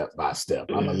in step-by-step.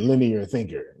 I'm a linear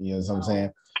thinker. You know what I'm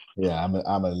saying? Yeah,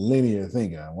 I'm a linear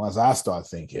thinker. Once I start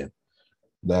thinking,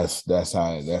 that's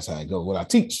how it goes. When I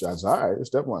teach, I say, all right,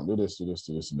 step one, do this, and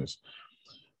this.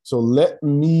 So let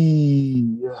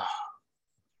me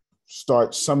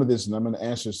start some of this, and I'm going to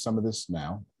answer some of this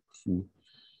now.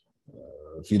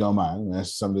 If you don't mind, I'm going to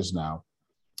answer some of this now.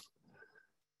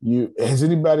 Has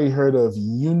anybody heard of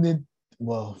Unity?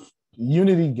 Well,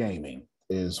 Unity Gaming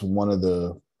is one of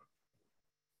the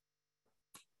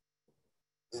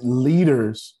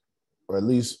leaders, or at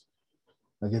least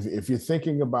like if you're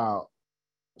thinking about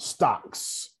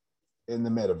stocks in the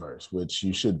metaverse, which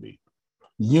you should be,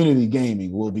 Unity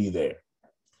Gaming will be there.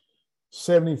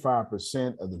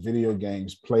 75% of the video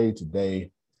games played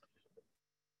today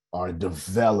are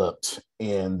developed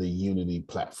in the Unity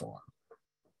platform.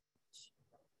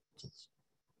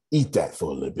 Eat that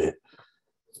for a little bit,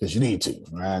 because you need to,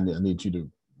 right? I need you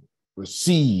to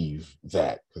receive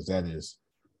that, because that is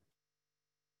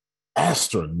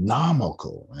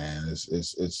astronomical, man.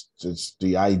 It's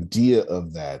the idea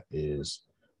of that is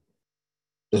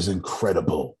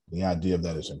incredible. The idea of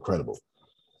that is incredible.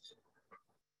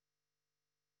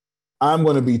 I'm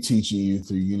going to be teaching you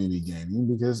through Unity Gaming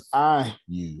because I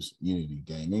use Unity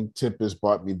Gaming. Tip has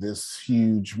bought me this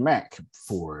huge Mac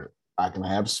for it. I can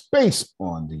have space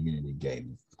on the Unity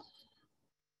Gaming.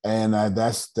 And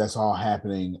that's all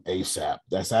happening ASAP.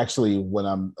 That's actually what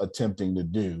I'm attempting to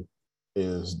do,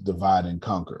 is divide and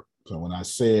conquer. So when I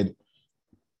said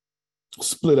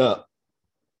split up,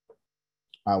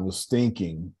 I was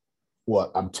thinking,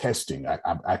 well, I'm testing.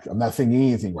 I'm not thinking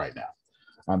anything right now.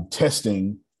 I'm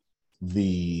testing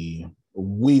the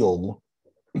wheel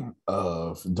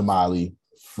of Damali,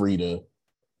 Frida,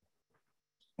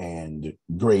 and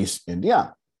Grace and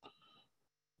Diana.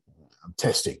 I'm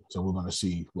testing. So we're going to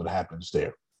see what happens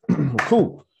there.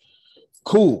 Cool.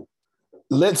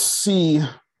 Let's see.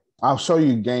 I'll show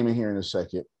you gaming here in a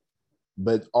second.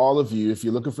 But all of you, if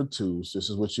you're looking for tools, this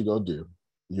is what you go do.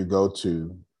 You go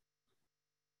to,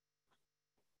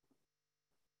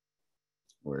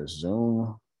 where's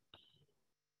Zoom?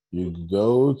 You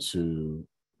go to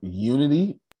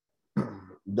unity.com.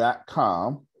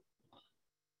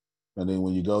 And then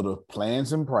when you go to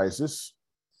plans and prices,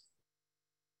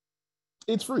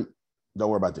 it's free. Don't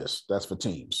worry about this. That's for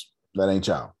teams. That ain't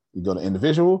y'all. You go to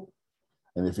individual.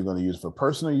 And if you're going to use it for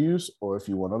personal use, or if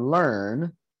you want to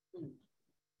learn,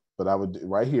 but I would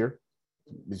right here,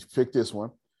 pick this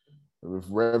one. With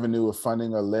revenue of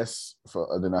funding or less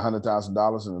than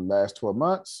 $100,000 in the last 12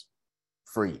 months,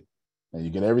 free. And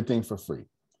you get everything for free.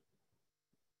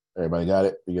 Everybody got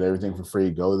it? You get everything for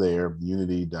free. Go there,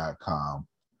 unity.com.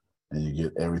 and you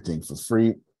get everything for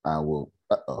free. I will.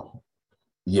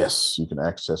 Yes, you can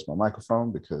access my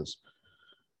microphone because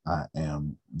I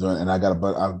am doing, and I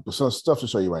got some stuff to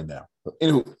show you right now. But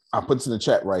anyway, I'll put it in the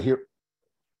chat right here.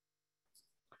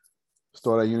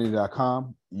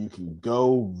 Store.unity.com. You can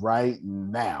go right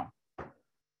now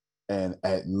and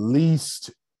at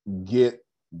least get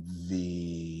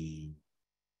the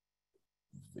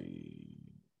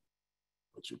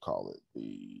what you call it,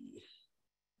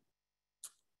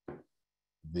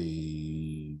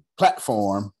 the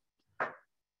platform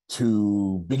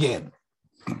to begin.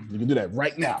 You can do that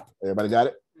right now. Everybody got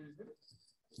it?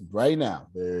 Right now.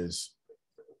 There's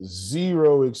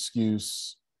zero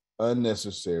excuse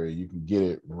unnecessary. You can get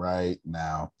it right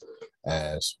now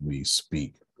as we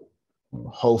speak.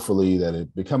 Hopefully that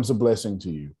it becomes a blessing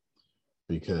to you,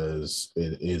 because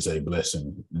it is a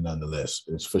blessing nonetheless.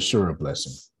 It's for sure a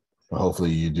blessing. But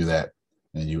hopefully you do that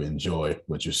and you enjoy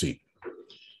what you see.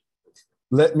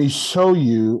 Let me show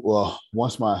you, well,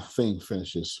 once my thing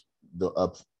finishes, the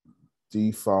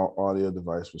default audio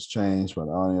device was changed, but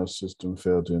the audio system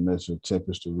failed to emit the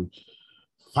temperature.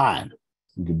 Fine.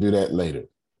 You can do that later.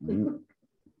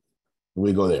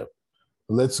 We go there.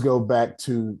 Let's go back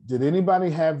to, did anybody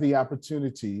have the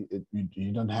opportunity,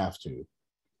 you don't have to,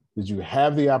 did you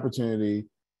have the opportunity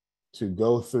to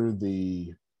go through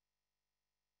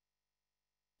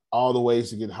all the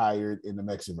ways to get hired in the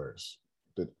Mexiverse?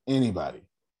 Did anybody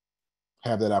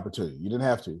have that opportunity? You didn't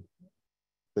have to,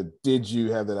 but did you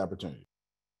have that opportunity?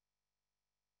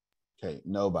 Okay,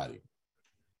 nobody.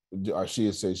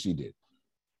 Arshia says she did.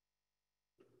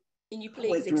 Can you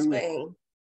please explain?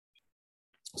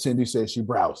 Cindy says she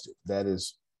browsed it. That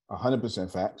is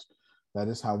 100% facts. That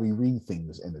is how we read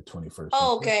things in the 21st century.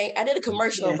 Oh, okay. I did a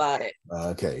commercial about it.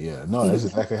 Okay, yeah. No, that's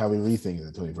exactly how we read things in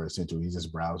the 21st century. We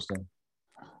just browse them.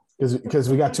 Because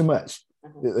we got too much.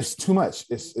 It's too much.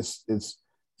 It's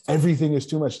everything is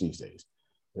too much these days.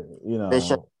 You know.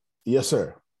 Bishop, yes,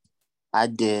 sir. I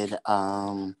did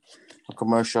a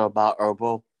commercial about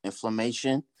herbal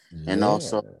inflammation, and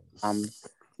also I'm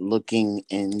looking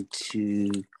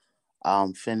into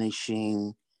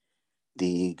finishing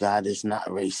the God is Not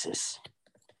Racist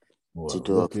to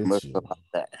do a commercial about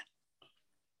that.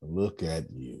 Look at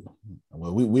you.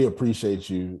 Well, we appreciate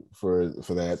you for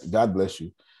that. God bless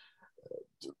you.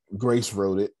 Grace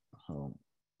wrote it.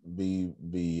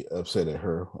 Be upset at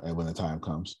her, and when the time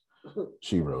comes,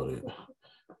 she wrote it.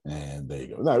 And there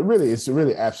you go. No, really, it's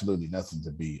really absolutely nothing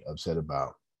to be upset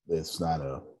about. It's not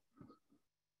a.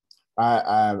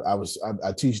 I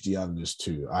teach Deanna this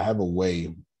too. I have a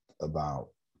way about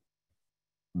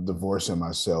divorcing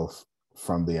myself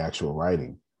from the actual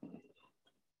writing.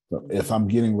 So if I'm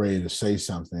getting ready to say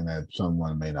something that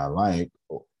someone may not like,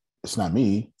 it's not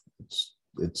me.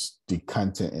 It's the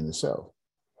content in itself.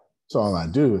 So all I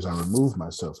do is I remove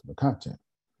myself from the content.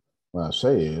 What I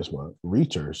say is, well,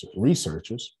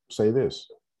 researchers say this.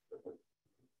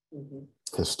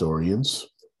 Historians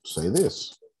say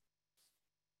this.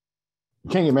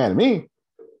 You can't get mad at me.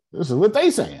 This is what they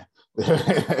saying.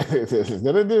 This is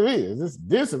gonna do me.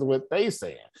 This is what they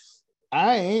saying.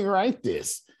 I ain't write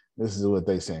this. This is what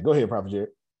they saying. Go ahead, Prophet Jared.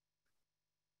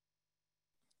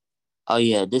 Oh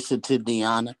yeah, this is to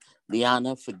Deanna.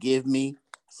 Deanna, forgive me.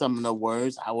 Some of the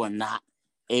words I were not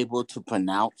able to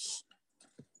pronounce,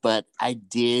 but I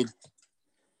did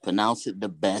pronounce it the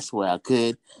best way I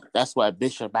could. That's why,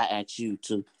 Bishop, I asked you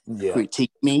to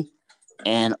critique me.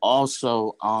 And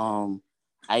also,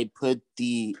 I put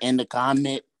in the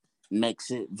comment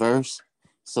MEXIT verse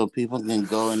so people can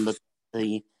go and look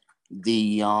at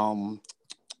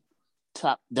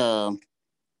the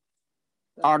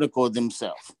article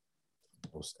themselves.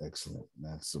 Most excellent.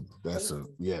 That's a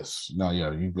yes. No,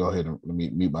 yeah, you go ahead and let me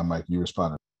mute my mic. You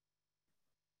respond.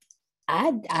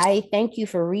 I thank you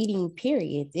for reading,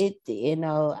 period. It's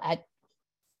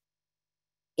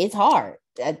hard.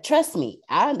 Trust me,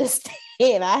 I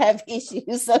understand. I have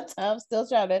issues sometimes still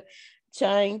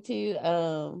trying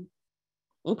to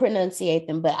pronunciate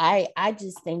them, but I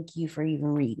just thank you for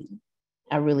even reading.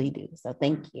 I really do. So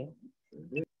thank you.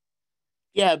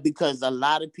 Yeah, because a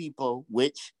lot of people,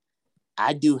 which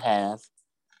I do have,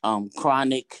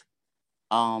 chronic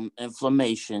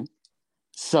inflammation.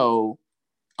 So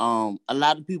a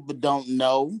lot of people don't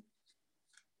know,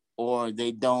 or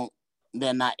they're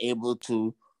not able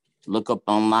to look up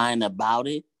online about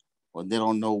it, or they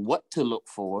don't know what to look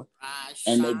for.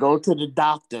 And they go to the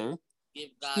doctor.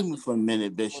 Excuse me for a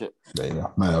minute, Bishop. There you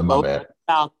go. My bad. To the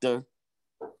doctor,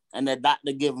 and the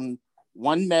doctor give them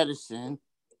one medicine,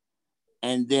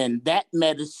 and then that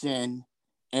medicine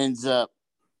ends up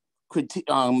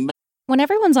When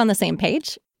everyone's on the same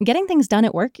page, getting things done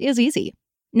at work is easy.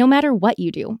 No matter what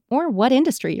you do or what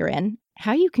industry you're in,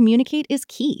 how you communicate is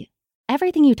key.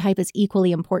 Everything you type is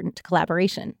equally important to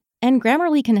collaboration, and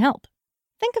Grammarly can help.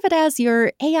 Think of it as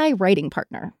your AI writing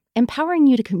partner, empowering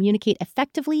you to communicate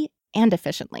effectively and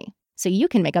efficiently, so you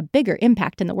can make a bigger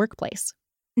impact in the workplace.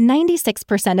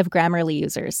 96% of Grammarly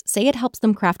users say it helps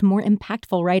them craft more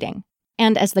impactful writing.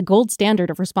 And as the gold standard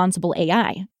of responsible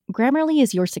AI, Grammarly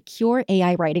is your secure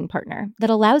AI writing partner that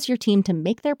allows your team to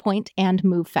make their point and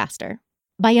move faster.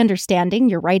 By understanding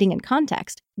your writing and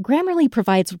context, Grammarly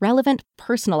provides relevant,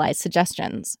 personalized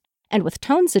suggestions. And with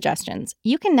tone suggestions,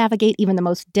 you can navigate even the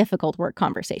most difficult work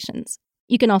conversations.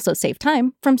 You can also save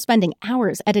time from spending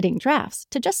hours editing drafts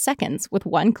to just seconds with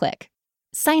one click.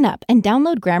 Sign up and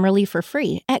download Grammarly for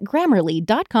free at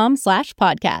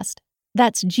grammarly.com/podcast.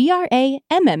 That's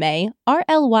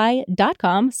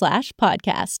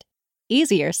GRAMMARLY.com/podcast.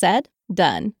 Easier said,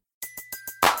 done.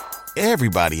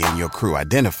 Everybody in your crew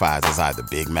identifies as either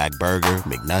Big Mac Burger,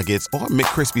 McNuggets, or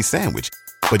McCrispy Sandwich.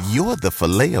 But you're the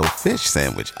Filet-O-Fish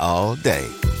Sandwich all day.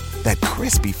 That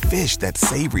crispy fish, that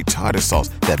savory tartar sauce,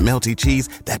 that melty cheese,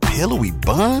 that pillowy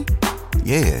bun.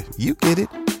 Yeah, you get it.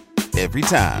 Every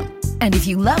time. And if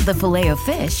you love the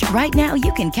Filet-O-Fish, right now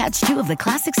you can catch 2 of the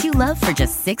classics you love for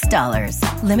just $6.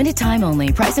 Limited time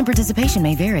only. Price and participation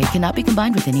may vary. Cannot be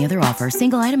combined with any other offer.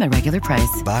 Single item at regular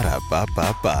price.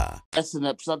 Ba-da-ba-ba-ba. Messing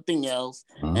up something else,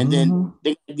 and then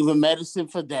they give a medicine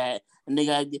for that, and they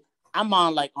got. I'm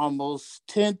on like almost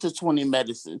 10 to 20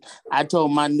 medicines. I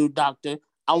told my new doctor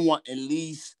I want at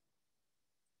least.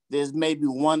 There's maybe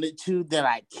 1 or 2 that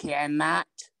I cannot.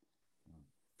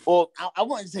 Or I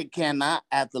wouldn't say cannot.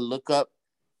 I have to look up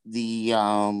the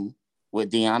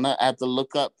with Deanna. I have to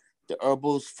look up the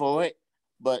herbals for it.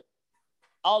 But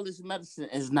all this medicine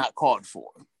is not called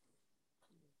for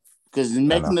because it's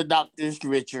making the doctors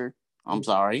richer. I'm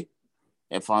sorry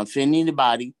if I'm offending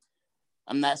anybody.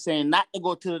 I'm not saying not to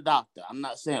go to the doctor. I'm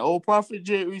not saying, oh, Prophet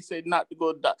Jerry said not to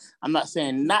go to the doctor. I'm not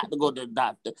saying not to go to the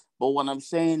doctor. But what I'm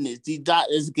saying is these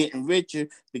doctors getting richer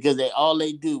because all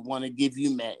they do want to give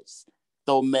you meds.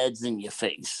 Throw meds in your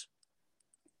face.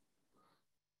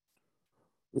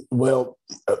 Well,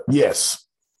 yes.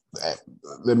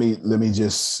 Let me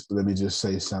just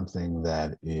say something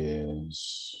that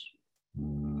is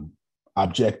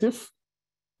objective.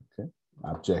 Okay,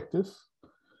 objective.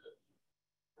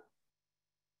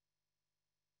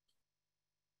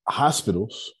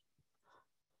 Hospitals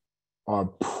are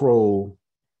pro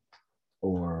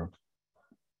or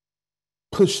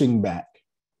pushing back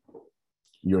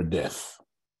your death.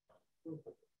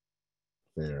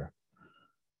 They're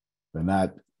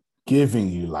not giving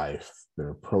you life,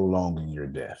 they're prolonging your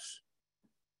death.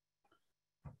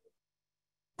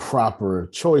 Proper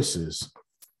choices,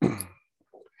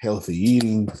 healthy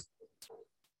eating,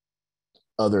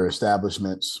 other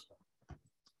establishments,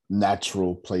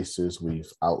 natural places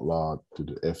we've outlawed through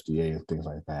the FDA and things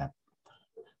like that.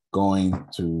 Going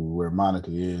to where Monica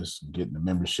is, getting the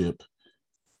membership.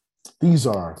 These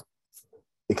are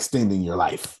extending your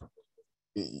life.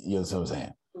 You know what I'm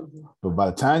saying? Mm-hmm. But by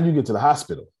the time you get to the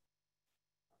hospital,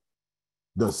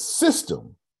 the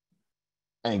system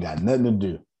ain't got nothing to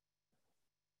do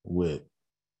with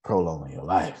prolonging your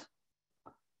life.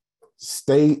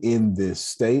 Stay in this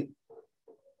state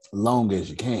long as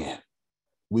you can.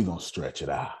 We're going to stretch it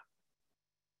out.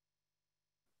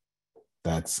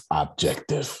 That's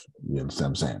objective. You understand what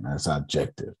I'm saying? That's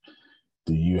objective.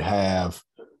 Do you have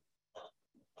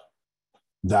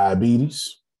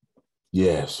diabetes?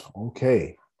 Yes.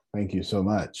 Okay. Thank you so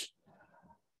much.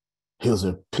 Here's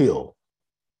a pill.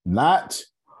 Not,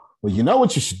 well, you know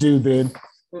what you should do then?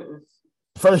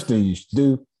 First thing you should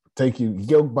do,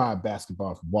 go buy a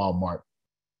basketball from Walmart.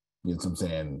 You know what I'm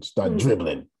saying? Start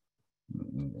dribbling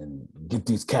and get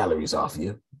these calories off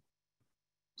you.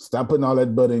 Stop putting all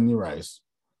that butter in your rice.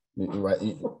 Right?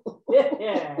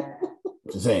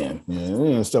 Just saying,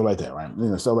 stuff like that, right?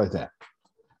 Stuff like that.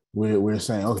 We're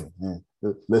saying, okay, man,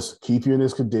 let's keep you in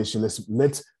this condition.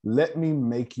 Let me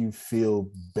make you feel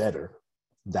better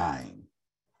dying.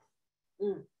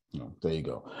 There you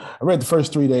go. I read the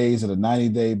first 3 days of the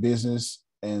 90-day business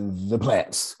and the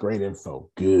plants. Great info.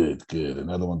 Good.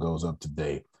 Another one goes up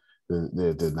today.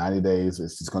 The 90 days,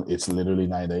 it's literally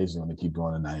 90 days. It's going to keep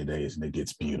going in 90 days, and it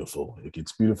gets beautiful. It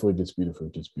gets beautiful.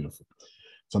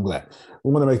 So I'm glad.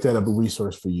 We want to make that a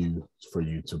resource for you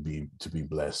to be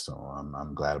blessed. So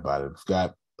I'm glad about it. I've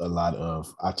got a lot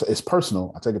of, it's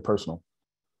personal. I take it personal.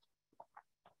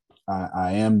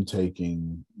 I am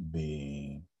taking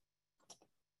the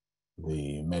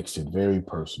MEXIT very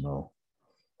personal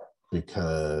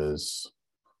because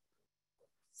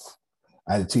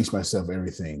I had to teach myself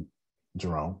everything,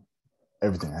 Jerome.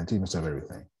 everything. I had to teach myself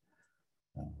everything.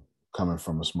 Coming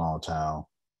from a small town,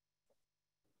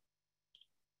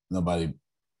 there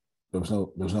was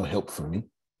no help for me.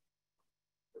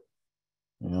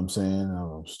 You know what I'm saying? I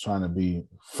was trying to be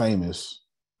famous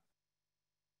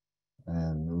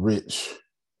and rich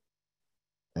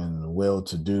and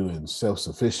well-to-do and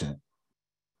self-sufficient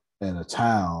in a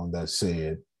town that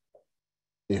said,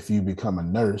 if you become a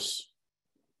nurse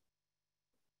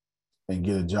and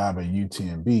get a job at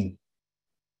UTMB,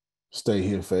 stay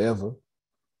here forever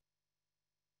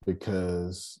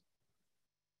because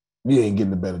you ain't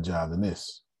getting a better job than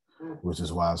this, which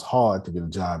is why it's hard to get a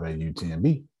job at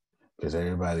UTMB because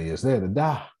everybody is there to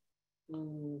die.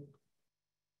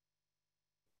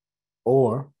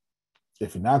 Or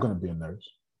if you're not going to be a nurse,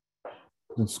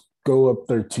 just go up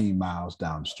 13 miles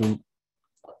down the street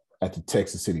at the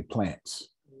Texas City plants.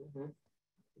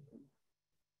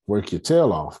 Work your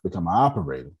tail off, become an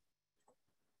operator.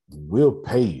 We'll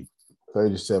pay you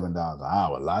 $37 an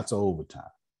hour, lots of overtime,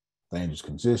 dangerous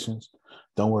conditions.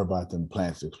 Don't worry about them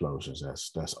plants explosions.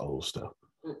 That's old stuff.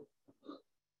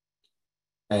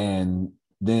 And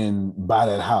then buy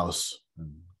that house,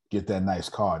 get that nice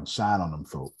car and shine on them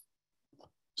folk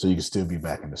so you can still be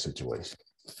back in the situation.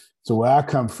 So where I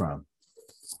come from,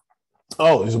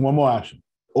 there's one more option.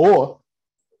 Or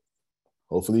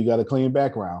hopefully you got a clean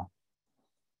background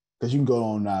because you can go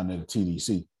on down to the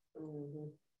TDC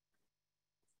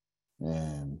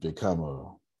and become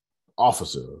a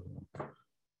officer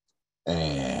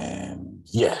and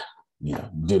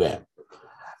do that.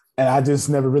 And I just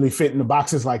never really fit in the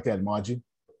boxes like that, Margie,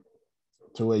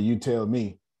 to where you tell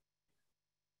me,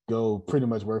 go pretty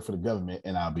much work for the government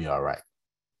and I'll be all right.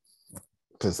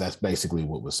 Because that's basically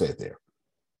what was said there,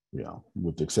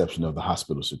 with the exception of the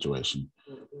hospital situation.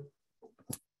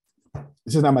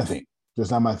 It's just not my thing.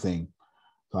 It's not my thing.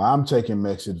 So I'm taking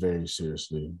MEXIT very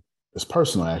seriously. It's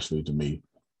personal, actually, to me.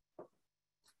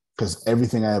 Because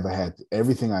everything I ever had,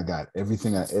 everything I got,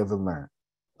 everything I ever learned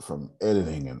from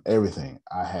editing and everything,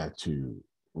 I had to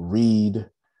read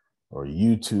or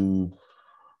YouTube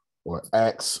or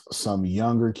ask some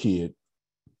younger kid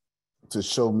to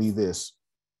show me this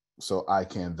so I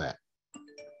can that.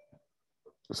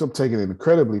 So I'm taking it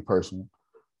incredibly personal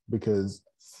because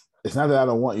it's not that I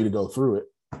don't want you to go through it,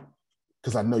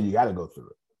 because I know you got to go through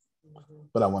it,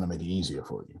 but I want to make it easier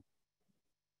for you.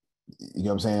 You know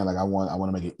what I'm saying? Like I want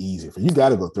to make it easier for you. You got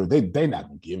to go through it. They not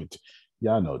gonna give it to you.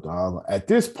 Y'all know, dog. At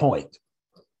this point,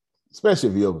 especially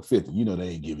if you're over 50, they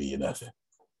ain't giving you nothing.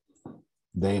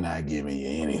 They not giving you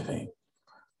anything.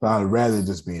 But I'd rather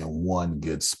just be in one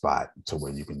good spot to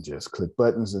where you can just click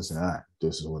buttons and say, all right,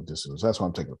 this is what this is. That's why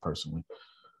I'm taking it personally.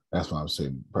 That's what I'm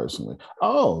saying personally.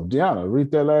 Oh, Deanna,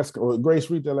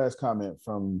 Grace, read that last comment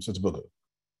from Sister Booker.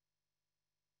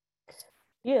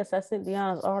 Yes, I sent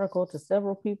Deanna's article to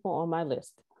several people on my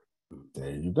list.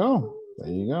 There you go.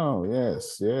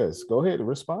 Yes. Go ahead and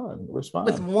respond.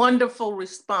 With wonderful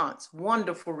response.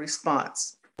 Wonderful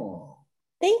response.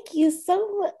 Thank you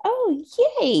so much. Oh,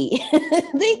 yay.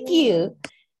 Thank you.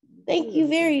 Thank you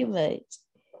very much.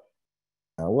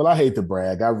 Well, I hate to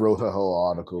brag. I wrote her whole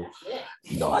article.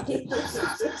 No, I didn't.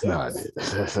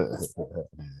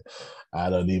 I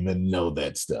don't even know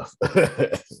that stuff.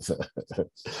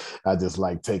 I just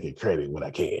like taking credit when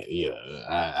I can.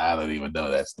 I don't even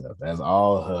know that stuff. That's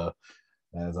all her.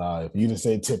 That's all. If you didn't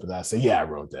say tip it, I say, yeah, I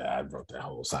wrote that. I wrote that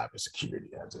whole cybersecurity.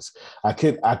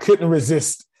 I couldn't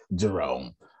resist,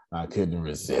 Jerome. I couldn't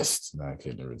resist.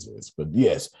 But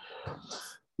yes,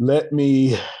 I'm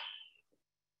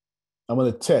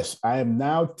going to test. I am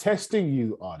now testing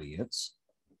you, audience,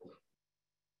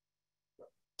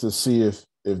 to see if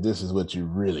this is what you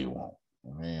really want. I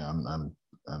mean,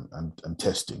 I'm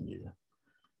testing you.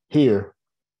 Here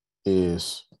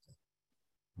is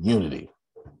unity.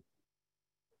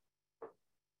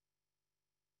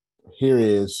 Here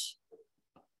is,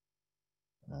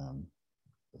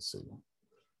 let's see.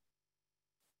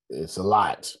 It's a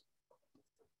lot.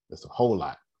 It's a whole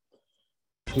lot.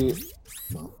 Here. See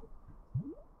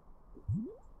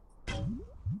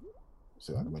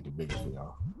if I can make it bigger for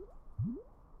y'all.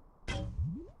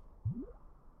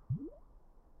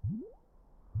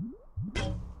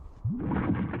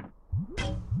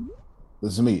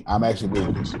 This is me. I'm actually good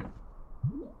with this.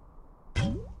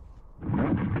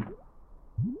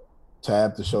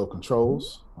 Tab to show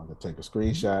controls. I can take a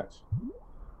screenshot.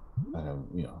 I can,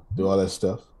 do all that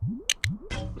stuff.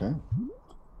 Okay.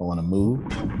 I want to move.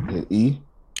 Hit E.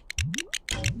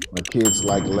 My kids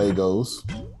like Legos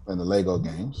and the Lego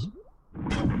games.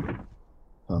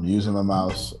 I'm using my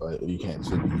mouse. You can't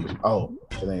see me use. Oh,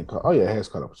 it ain't caught. Oh yeah, it has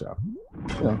caught up with y'all.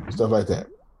 Stuff like that.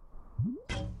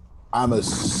 I'm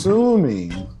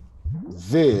assuming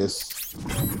this.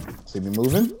 See me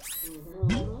moving?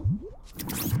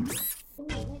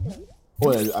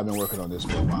 Well, I've been working on this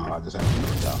for a while. I just haven't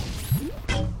worked out.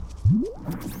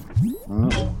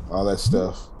 All that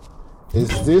stuff. Is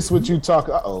this what you talk?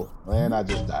 Uh-oh, man, I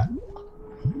just died.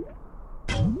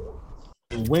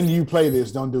 When you play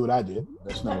this, don't do what I did.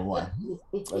 That's number one.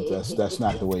 That's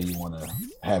not the way you want to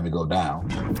have it go down.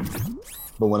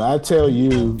 But when I tell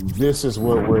you this is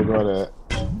what we're going to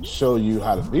show you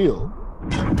how to build,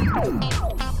 okay?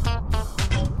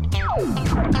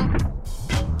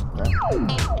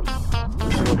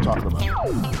 This is what I'm talking about.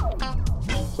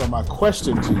 So my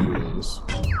question to you is,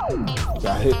 so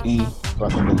I hit E so I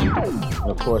can move.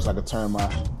 And of course, I can turn my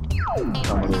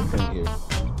little thing here.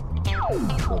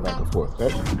 Go back and forth,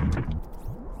 okay?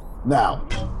 Now,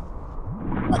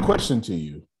 my question to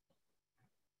you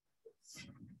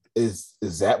is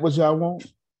that what y'all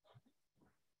want?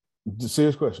 The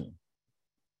serious question.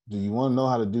 Do you want to know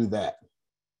how to do that?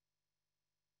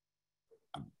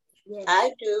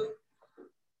 I do.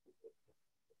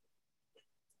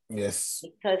 Yes.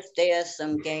 Because there are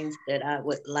some games that I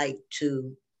would like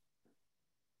to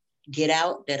get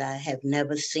out that I have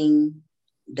never seen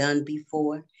done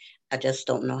before. I just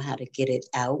don't know how to get it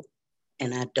out,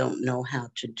 and I don't know how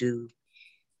to do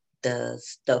the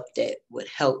stuff that would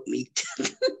help me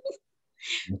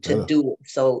to do it.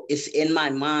 So it's in my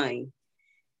mind,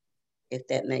 if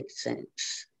that makes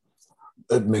sense.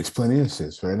 It makes plenty of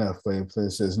sense. Fair enough. Plenty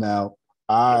of sense. Now,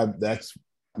 yes,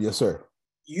 sir.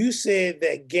 You said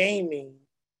that gaming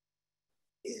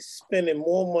is spending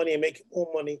more money and making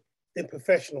more money than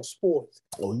professional sports.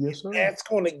 Oh, yes, sir. If that's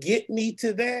going to get me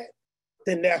to that,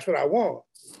 then that's what I want.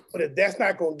 But if that's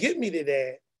not going to get me to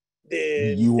that,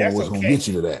 then you want that's what's okay. Gonna get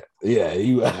you to that. Yeah,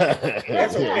 you.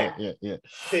 That's okay. Yeah.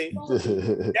 See,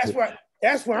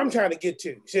 that's what I'm trying to get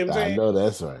to. See what I'm saying? I know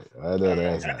that's right. I'm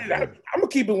gonna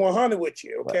keep it 100 with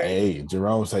you. Okay. Hey,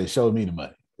 Jerome say, "Show me the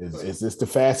money. Is this the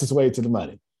fastest way to the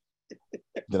money?"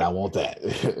 Then I want that.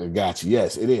 Got you.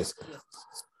 Yes, it is.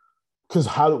 Because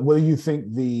what do you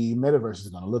think the metaverse is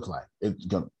going to look like? It's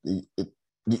going. You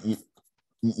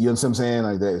know what I'm saying?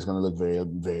 Like that. It's going to look very,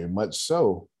 very much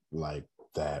so like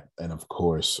that. And of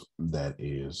course, that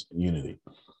is Unity.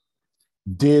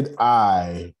 Did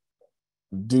I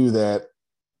do that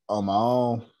on my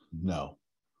own? No.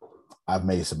 I've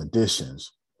made some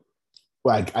additions.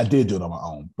 Well, I did do it on my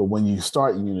own. But when you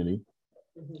start Unity,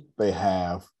 they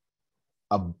have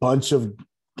a bunch of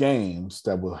games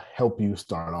that will help you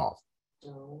start off.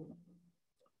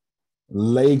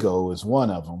 Lego is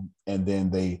one of them. And then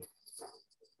they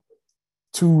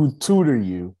tutor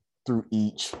you through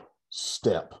each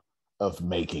step of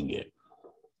making it.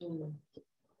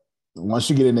 Once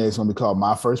you get in there, it's going to be called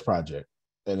My First Project.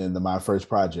 And in the My First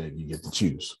Project, you get to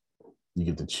choose. You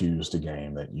get to choose the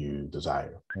game that you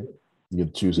desire. Okay? You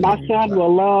get to choose. My son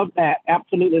will love that.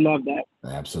 Absolutely love that.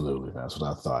 Absolutely. That's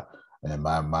what I thought. And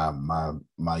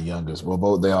my youngest, well,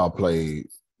 both they all play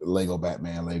Lego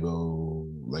Batman, Lego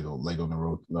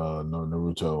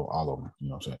Naruto, all of them. You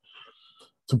know what I'm saying?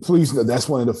 So please, that's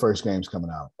one of the first games coming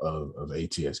out of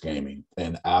ATS Gaming.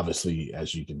 And obviously,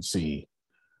 as you can see,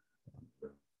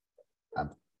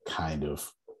 I'm kind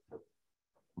of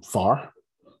far.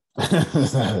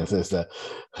 So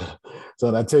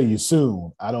when I tell you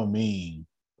soon, I don't mean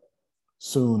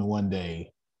soon one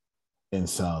day in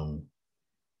some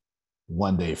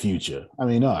one day future. I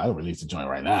mean, no, I don't release the joint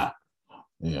right now.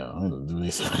 You know,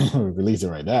 release it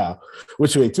right now,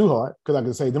 which ain't too hard because I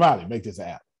can say, Damali, make this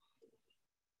app.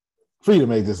 Free to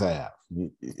make this app.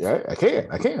 I can.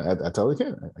 I totally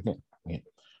can. I can.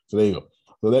 So there you go.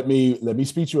 So let me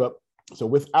speed you up. So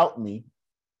without me,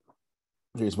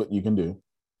 here's what you can do.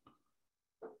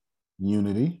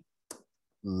 Unity,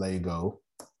 Lego,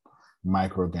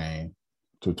 micro game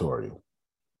tutorial.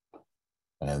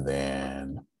 And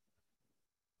then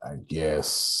I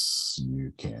guess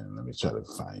you can, let me try to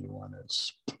find one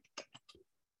that's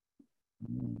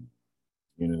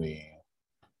Unity.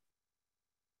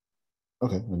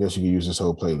 Okay, I guess you can use this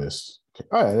whole playlist. Okay.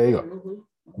 All right, there you go.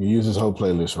 You use this whole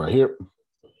playlist right here.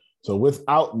 So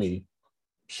without me,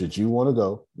 should you want to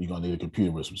go, you're going to need a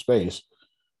computer with some space.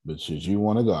 But should you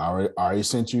want to go, I already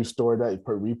sent you store that,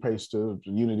 repaste to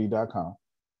unity.com.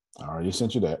 I already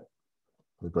sent you that.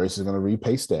 The Grace is going to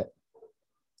repaste that.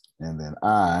 And then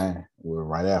I will,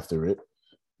 right after it,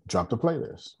 drop the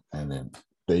playlist. And then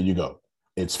there you go.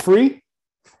 It's free,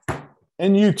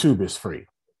 and YouTube is free.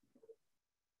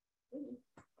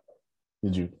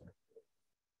 Did you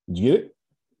get it?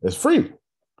 It's free.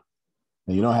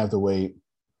 And you don't have to wait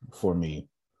for me.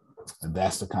 And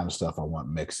that's the kind of stuff I want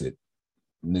MEXIT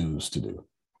News to do.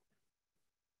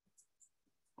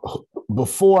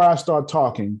 before I start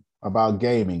talking about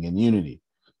gaming and Unity,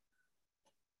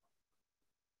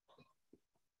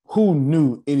 who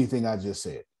knew anything I just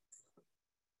said?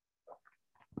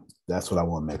 That's what I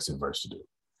want MEXIT to do.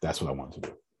 That's what I want to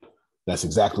do. That's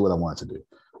exactly what I want to do.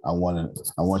 I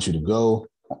want you to go.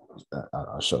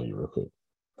 I'll show you real quick.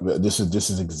 This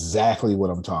is exactly what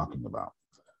I'm talking about.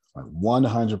 Like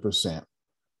 100%.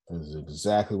 This is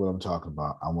exactly what I'm talking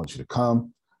about. I want you to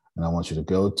come and I want you to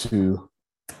go to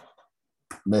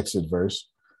MEXIT.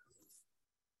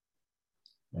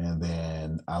 And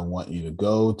then I want you to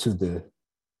go to the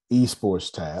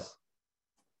esports tab.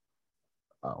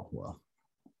 Oh, well,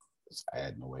 it's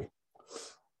adding away.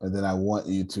 And then I want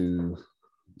you to,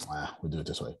 we'll do it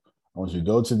this way. I want you to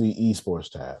go to the esports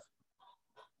tab.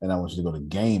 And I want you to go to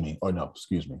gaming, or no,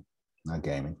 excuse me, not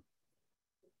gaming.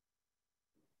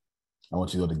 I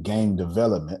want you to go to game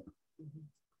development.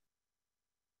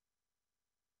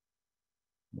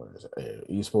 What is it?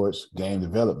 Esports, game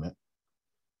development.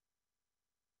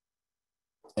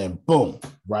 And boom,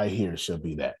 right here should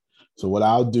be that. So what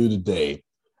I'll do today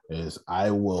is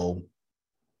I will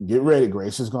get ready.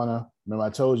 Grace is gonna, remember I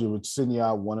told you, we'd send you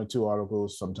out 1 or 2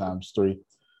 articles, sometimes 3.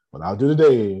 What I'll do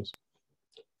today is,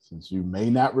 since you may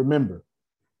not remember,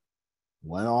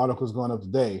 1 article is going up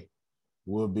today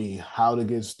will be how to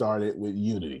get started with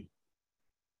Unity.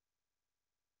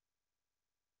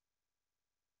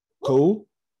 Cool?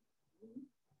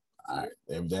 All right.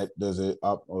 If that does it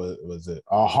up, or was it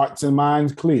our hearts and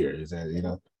minds clear? Is that,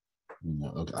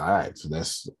 okay. All right. So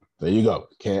there you go.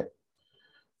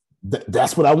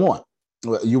 That's what I want.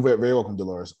 You're very welcome,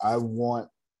 Dolores. I want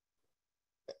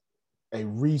a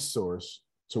resource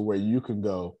to where you can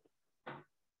go.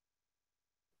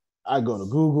 I go to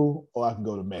Google or I can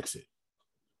go to MEXIT.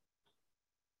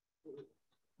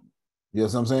 You know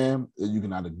what I'm saying? You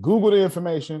can either Google the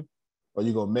information or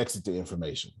you go MEXIT the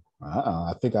information.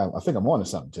 I think I'm on to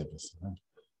something, Tempest. I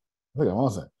think I'm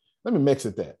on something. Let me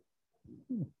MEXIT that.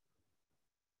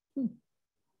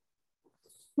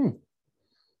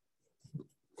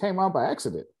 Came out by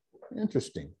accident.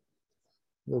 Interesting.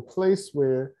 The place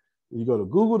where you go to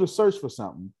Google to search for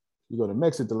something, you go to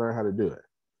MEXIT to learn how to do it.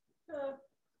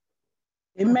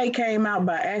 It may came out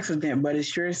by accident, but it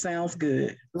sure sounds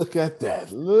good. Look at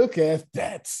that. Look at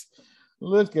that.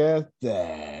 Look at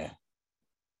that.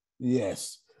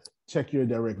 Yes. Check your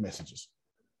direct messages.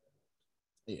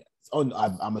 Yeah. Oh,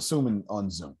 I'm assuming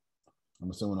on Zoom.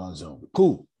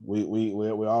 Cool.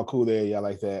 We're all cool there. Y'all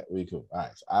like that? We cool. All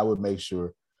right. So I would make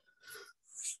sure,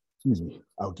 excuse me,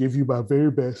 I'll give you my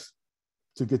very best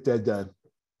to get that done.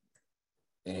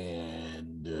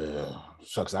 And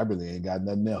shucks, I really ain't got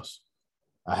nothing else.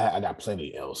 I got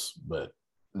plenty else, but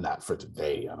not for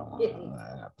today. I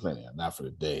got plenty, not for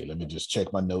today. Let me just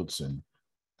check my notes and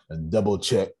double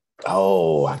check.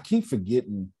 Oh, I keep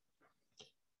forgetting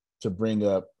to bring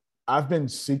up. I've been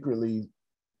secretly.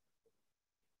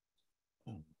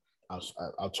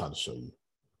 I'll try to show you.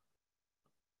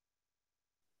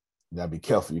 You gotta be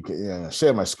careful. You can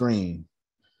share my screen.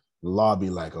 The law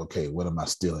be like, okay, what am I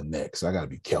stealing next? I gotta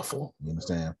be careful. You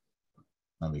understand?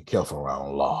 I gotta be careful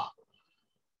around law.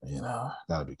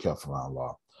 Gotta be careful around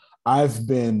law. I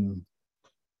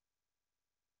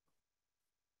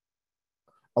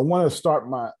want to start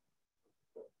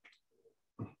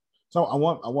I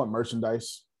want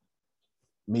merchandise.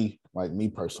 Me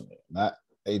personally, not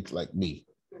like me.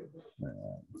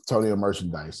 Totally a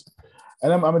merchandise.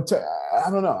 And I'm gonna tell, I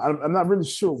don't know. I'm not really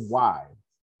sure why.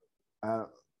 I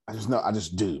just know I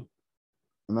just do.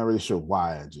 I'm not really sure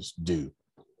why, I just do.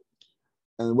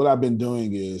 And what I've been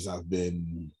doing is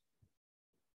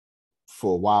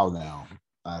for a while now,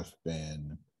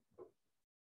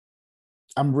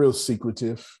 I'm real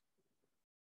secretive,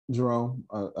 Jerome.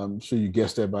 I'm sure you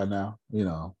guessed that by now.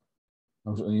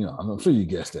 I'm sure you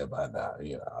guessed that by now.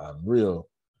 I'm real.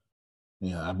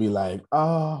 I'd be like,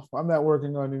 oh, I'm not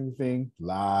working on anything.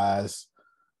 Lies.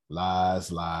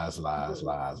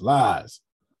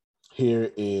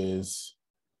 Here is,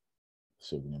 let's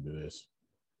see if we can do this.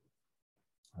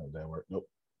 How did that work? Nope.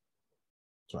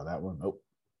 Try that one. Nope.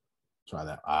 Try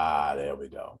that. There we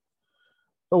go.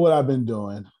 So what I've been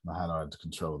doing, how do I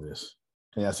control this?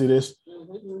 Can y'all see this?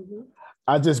 Mm-hmm.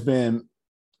 I've just been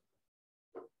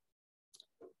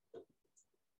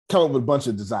coming up with a bunch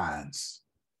of designs.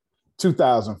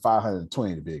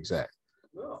 2,520 to be exact.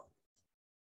 Oh.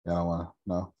 Y'all don't want to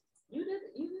know? You did.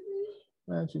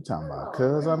 Man, what you talking about?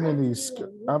 Cause I'm in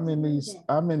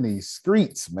these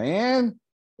streets, man.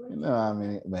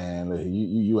 Man, look,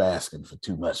 you asking for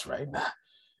too much right now.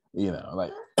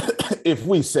 Like if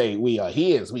we say we are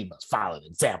his, we must follow the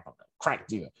example of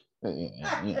Christ. You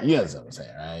know what I'm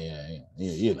saying, right?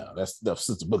 Yeah, you know, that's the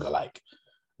Sister Booker like,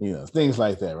 you know, things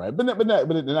like that, right? But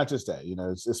not just that, you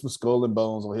know, it's some Skull and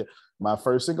Bones over here. My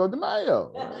first Cinco de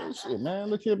Mayo. Shit, man,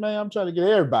 look here, man. I'm trying to get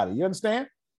everybody. You understand?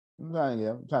 I'm trying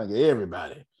to get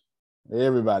everybody.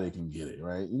 Everybody can get it,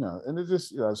 right? You know, and it's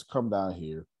just, you know, it's come down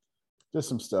here. Just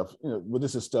some stuff, you know, but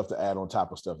this is stuff to add on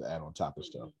top of stuff to add on top of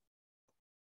stuff.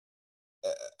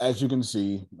 As you can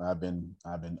see, I've been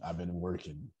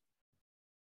working.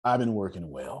 I've been working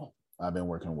well.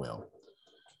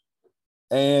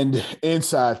 And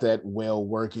inside that well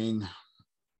working,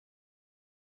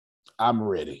 I'm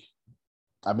ready.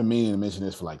 I've been meaning to mention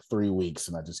this for like 3 weeks,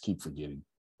 and I just keep forgetting.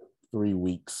 3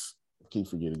 weeks, keep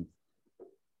forgetting.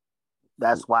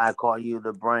 That's why I call you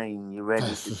the brain. You're ready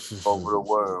to take over the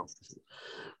world.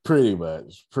 Pretty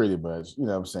much. You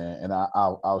know what I'm saying? And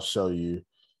I'll show you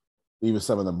even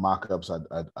some of the mock-ups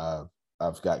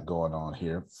I've got going on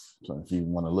here. So if you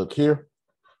want to look here,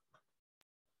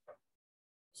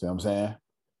 see what I'm saying?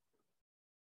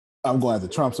 I'm going after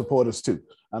Trump supporters too.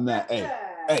 I'm not, hey,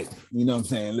 you know what I'm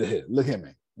saying? Look at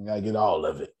me. You gotta get all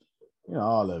of it. You know,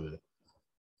 all of it.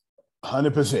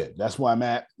 100%. That's where I'm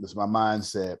at. That's my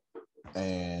mindset.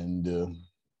 And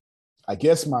I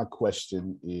guess my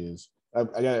question is, I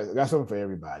got something for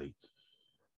everybody.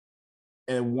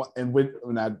 And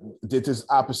when I did this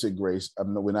opposite, Grace,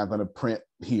 we're not going to print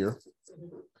here.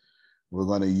 We're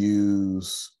going to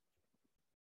use,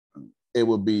 it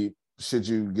will be, should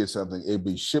you get something, it'll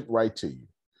be shipped right to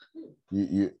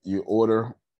you. You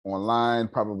order online,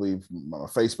 probably from a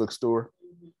Facebook store.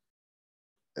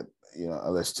 You know,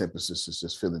 unless Tempest is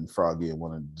just feeling froggy and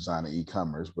want to design an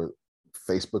e-commerce, but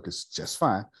Facebook is just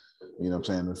fine. You know what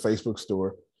I'm saying? The Facebook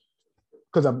store.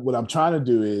 Because what I'm trying to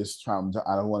do is, I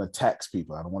don't want to tax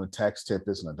people. I don't want to tax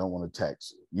Tempest, and I don't want to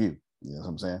tax you. You know what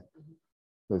I'm saying?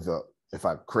 If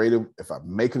I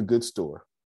make a good store,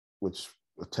 which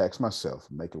will tax myself,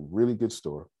 make a really good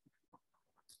store.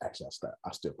 Actually,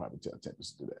 I still probably tell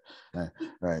Tempest to do that.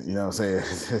 Right? You know what I'm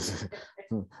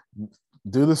saying?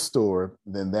 Do the store,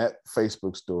 then that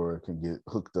Facebook store can get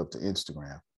hooked up to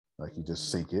Instagram. Like you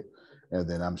just sync it. And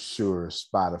then I'm sure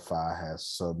Spotify has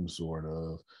some sort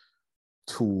of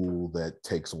tool that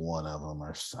takes one of them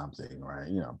or something, right?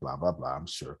 You know, blah, blah, blah, I'm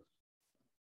sure.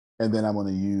 And then I'm going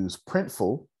to use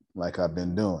Printful like I've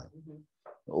been doing.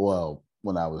 Well,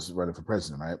 when I was running for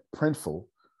president, right? Printful.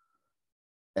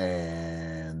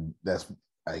 And I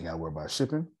ain't got to worry about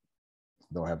shipping.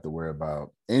 Don't have to worry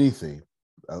about anything.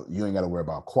 You ain't got to worry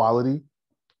about quality.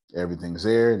 Everything's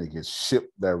there and it gets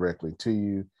shipped directly to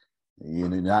you. You're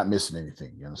not missing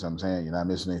anything. You know what I'm saying? You're not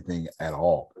missing anything at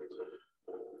all.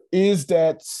 Is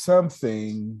that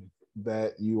something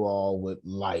that you all would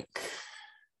like?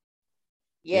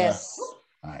 Yes. Yeah?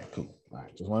 All right, cool. All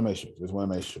right, just want to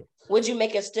make sure. Would you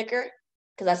make a sticker?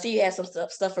 Because I see you have some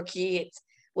stuff for kids.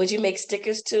 Would you make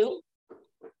stickers too?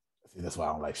 See, that's why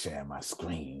I don't like sharing my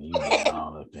screen. You know,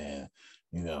 all up there.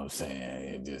 You know what I'm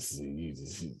saying?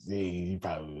 You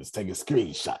probably was taking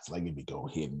screenshots. Like, if you go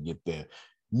ahead and get there.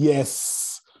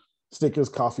 Yes. Stickers,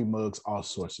 coffee mugs, all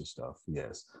sorts of stuff.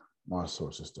 Yes. All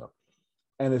sorts of stuff.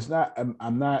 And it's not,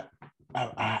 I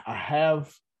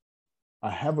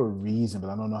have a reason, but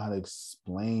I don't know how to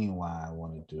explain why I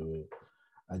want to do it.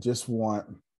 It's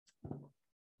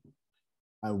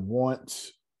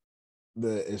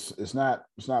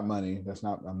not money.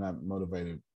 I'm not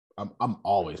motivated. I'm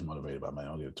always motivated by money.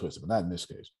 I don't get it twisted, but not in this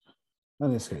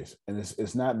case. And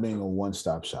it's not being a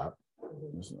one-stop shop.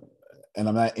 And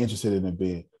I'm not interested in it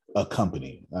being a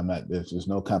company. There's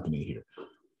no company here.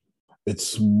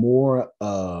 It's more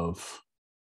of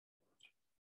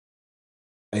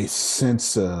a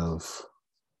sense of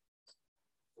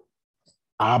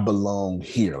I belong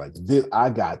here. Like this,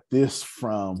 I got this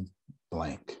from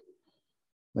blank.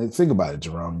 Like, think about it,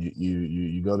 Jerome.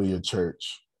 You go to your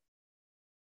church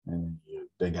and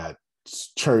they got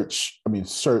shirts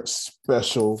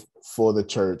special for the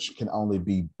church, can only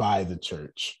be by the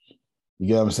church. You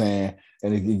get what I'm saying?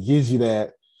 And it gives you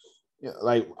that,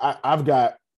 like, I've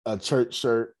got a church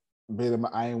shirt.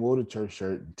 I ain't wore a church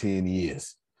shirt in 10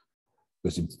 years.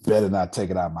 But you better not take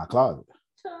it out of my closet.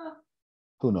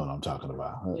 Who knows what I'm talking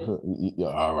about?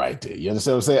 All right, there. You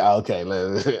understand what I'm saying? Okay,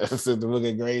 let's look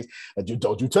at Grace.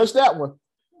 Don't you touch that one.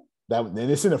 Then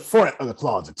it's in the front of the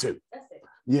closet too.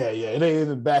 Yeah. It ain't in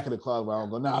the back of the closet. I don't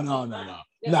go,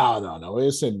 no.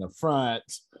 It's in the front.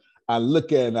 I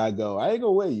look at it and I go, I ain't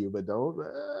gonna weigh you, but don't.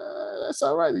 That's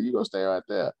all right. You gonna stay right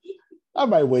there. I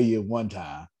might weigh you one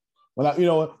time.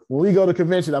 When we go to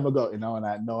convention, I'm gonna go,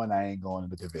 knowing I ain't going to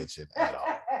the convention at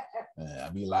all. I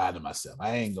be lying to myself.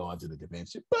 I ain't going to the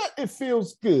convention, but it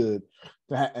feels good.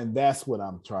 And that's what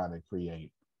I'm trying to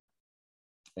create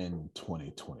in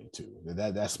 2022.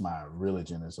 That's my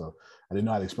religion. And so I didn't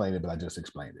know how to explain it, but I just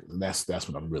explained it. And that's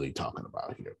what I'm really talking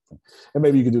about here. And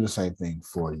maybe you can do the same thing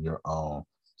for your own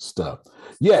stuff.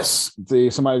 Yes,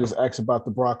 somebody just asked about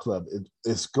the bra club.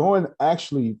 It's going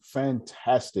actually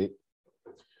fantastic.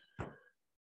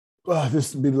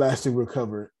 This will be the last thing we'll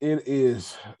cover.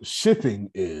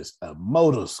 Shipping is a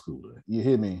motor scooter. You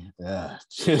hear me? Yeah.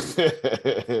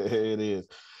 It is.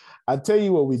 I tell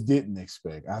you what we didn't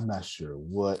expect. I'm not sure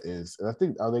what is. I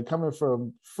think, are they coming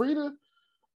from Frida?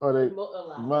 Or they?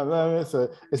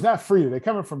 It's not Frida. They're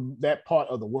coming from that part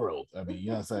of the world. I mean, you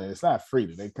know what I'm saying? It's not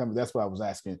Frida. They come. That's what I was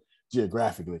asking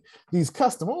geographically. These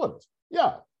custom orders.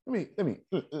 Yeah.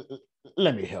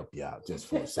 Let me help you out just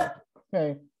for a second.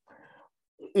 Okay.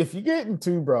 If you're getting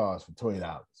 2 bras for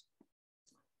 $20,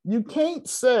 you can't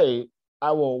say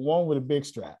I want one with a big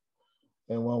strap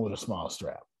and one with a small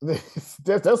strap.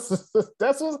 that's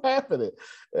what's happening.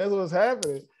 That's what's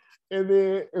happening. And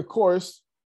then, of course,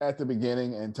 at the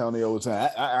beginning, Antonio was saying,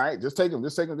 all right, just take them.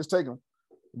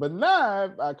 But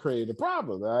now I created a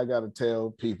problem. I got to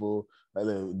tell people,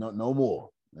 no more.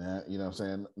 You know what I'm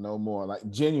saying? No more. Like,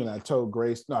 genuinely, I told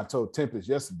Tempest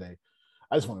yesterday,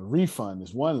 I just want to refund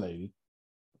this one lady.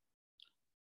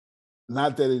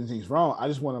 Not that anything's wrong. I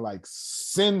just want to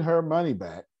send her money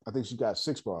back. I think she got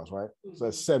 6 bras, right? So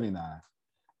that's 79.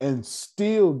 And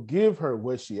still give her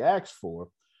what she asked for,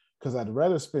 because I'd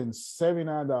rather spend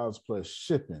 $79 plus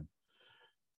shipping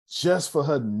just for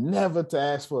her never to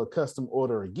ask for a custom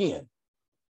order again.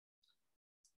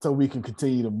 So we can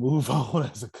continue to move on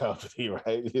as a company,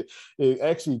 right? It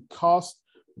actually costs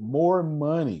more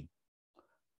money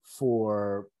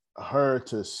for her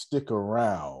to stick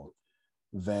around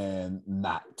than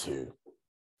not to.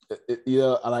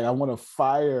 I want to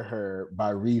fire her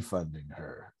by refunding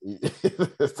her.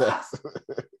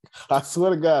 I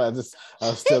swear to God, I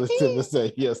was telling Tim to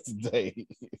say yesterday.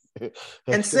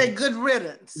 And say good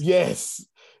riddance. Yes,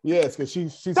 because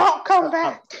she's don't come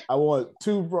back. I want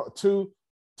two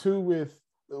with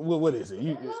what is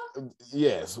it?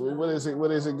 Yes, what is it?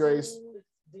 What is it, Grace?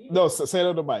 No, say it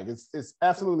on the mic. It's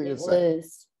absolutely insane. It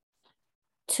was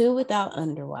 2 without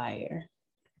underwire,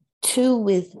 2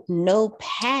 with no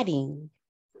padding,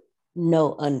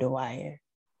 no underwire,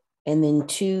 and then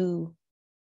 2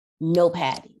 no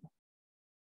padding.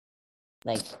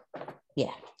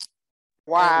 Yeah.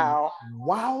 Wow. And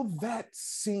while that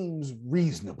seems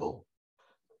reasonable,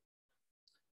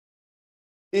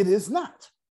 it is not,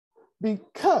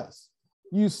 because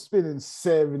you spending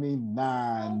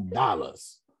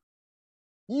 $79.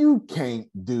 You can't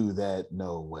do that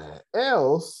nowhere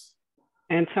else.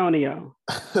 Antonio.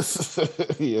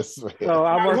 Yes, man. So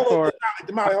I work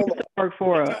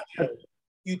for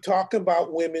You talk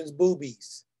about women's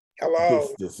boobies. Hello.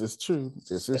 This is true.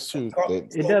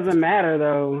 It doesn't matter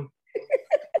though.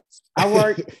 I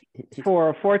work for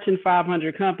a Fortune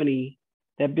 500 company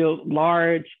that built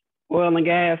large oil and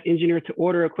gas engineer to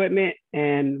order equipment.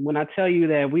 And when I tell you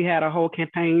that we had a whole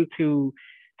campaign to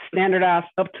standardize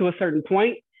up to a certain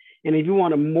point, and if you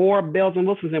wanted more bells and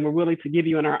whistles than we're willing to give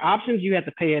you in our options, you have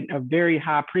to pay a very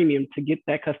high premium to get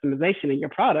that customization in your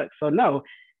product. So no,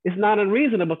 it's not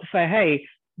unreasonable to say, hey,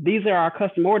 these are our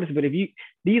custom orders, but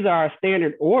these are our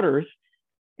standard orders.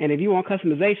 And if you want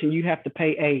customization, you have to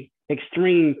pay a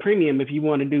extreme premium if you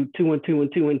want to do 2 and 2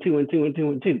 and 2 and 2 and 2 and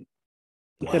 2 and 2.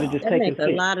 Instead of just that taking makes a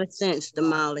lot of sense,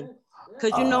 Damali.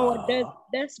 Because you know what,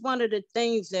 that's one of the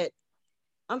things that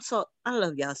I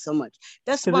love y'all so much.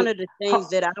 That's one of the things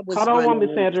that I was. Hold on one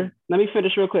minute, Sandra. Let me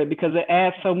finish real quick, because it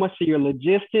adds so much to your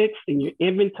logistics and your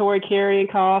inventory carrying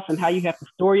costs and how you have to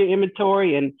store your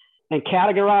inventory and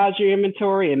categorize your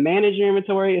inventory and manage your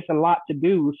inventory. It's a lot to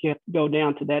do if you have to go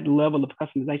down to that level of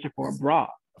customization for a bra.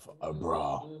 A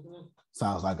bra.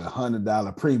 Sounds like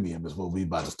 $100 premium is what we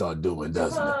about to start doing,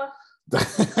 doesn't it?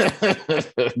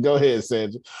 Go ahead,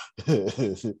 Sandra.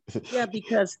 Yeah,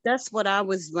 because that's what I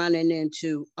was running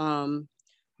into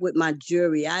with my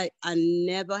jewelry. I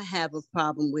never have a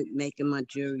problem with making my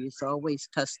jewelry. It's always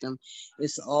custom.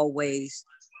 It's always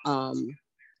from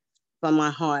my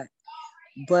heart.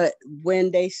 But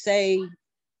when they say,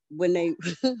 when I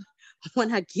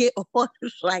get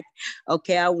orders like,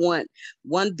 okay, I want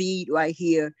one bead right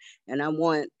here and I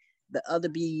want the other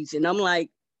beads, and I'm like,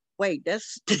 wait,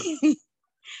 that's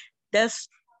that's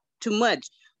too much.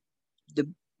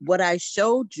 What I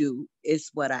showed you is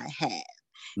what I have.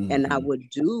 Mm-hmm. And I would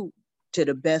do to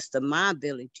the best of my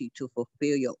ability to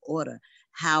fulfill your order.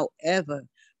 However,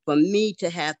 for me to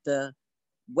have to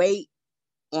wait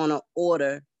on an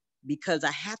order because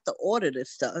I have to order the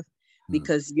stuff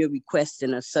because you're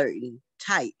requesting a certain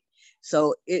type.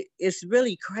 So it's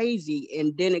really crazy.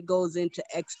 And then it goes into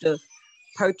extra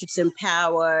purchasing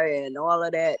power and all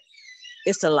of that.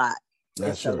 It's a lot.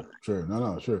 Yeah, sure.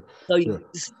 No, sure. So sure.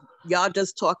 y'all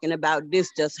just talking about this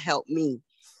just helped me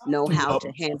know how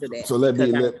to handle that. So I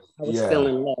was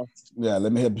feeling lost. Yeah,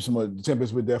 let me help you some more.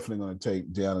 Tempest, we're definitely going to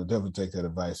take, Deanna, definitely take that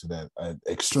advice of that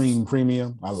extreme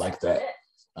premium. I like that.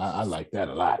 I like that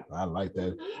a lot. I like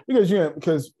that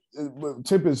because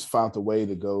Tempest found a way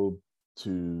to go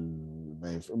to,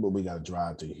 we got to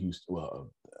drive to Houston.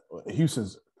 Well,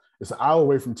 Houston's, it's an hour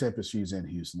away from Tempest. She's in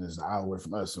Houston. It's an hour away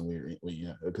from us, and we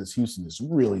because Houston is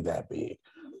really that big.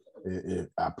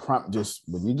 Just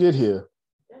when you get here,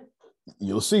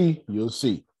 you'll see. You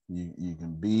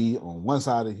can be on one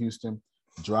side of Houston,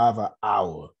 drive an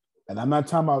hour, and I'm not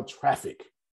talking about traffic,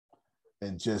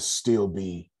 and just still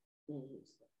be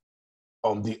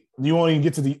you won't even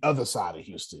get to the other side of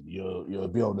Houston. You'll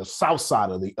be on the south side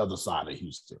of the other side of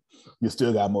Houston. You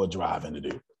still got more driving to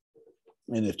do.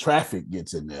 And if traffic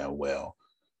gets in there, well,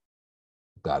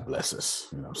 God bless us.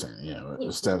 You know what I'm saying? Yeah,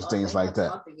 things like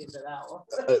that.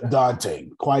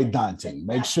 Daunting, quite daunting.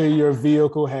 Make sure your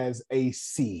vehicle has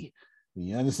AC.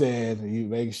 You understand? You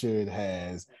make sure it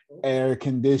has air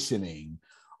conditioning,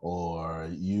 or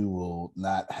you will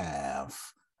not have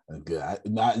a good.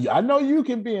 I know you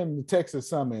can be in the Texas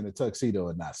summer in a tuxedo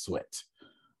and not sweat,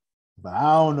 but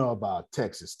I don't know about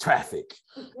Texas traffic,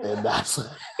 and that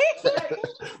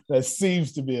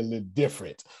seems to be a little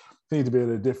different.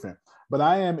 But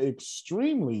I am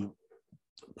extremely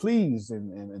pleased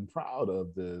and proud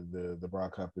of the bra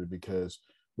company because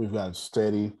we've got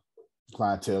steady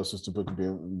clientele. Sister Book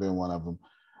being one of them.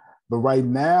 But right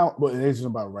now, it isn't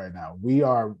about right now. We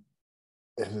are,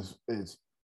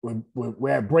 we're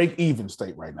at break even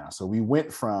state right now. So we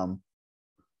went from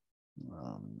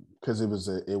because it's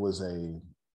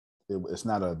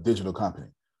not a digital company.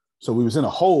 So we was in a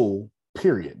hole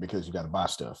period because you got to buy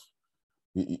stuff.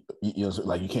 You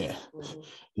can't.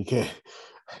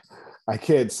 I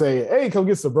can't say, hey, come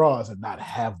get some bras and not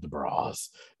have the bras.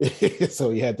 So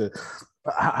you had to.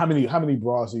 How many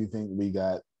bras do you think we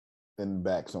got in the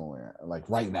back somewhere, like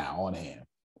right now on hand?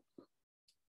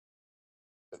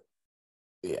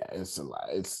 Yeah, it's a lot.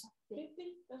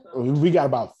 We got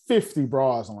about 50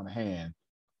 bras on hand,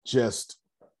 just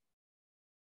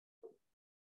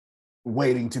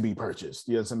waiting to be purchased.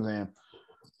 You know what I'm saying?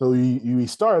 So you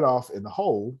start off in the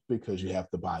hole because you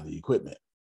have to buy the equipment.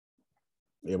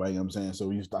 Everybody, you know what I'm saying?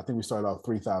 So I think we started off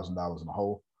 $3,000 in the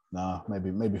hole. No,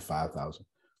 maybe 5,000,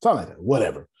 something like that.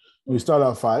 Whatever. We started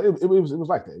off it was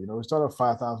like that. We started off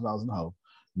 $5,000 in the hole.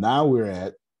 Now we're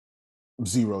at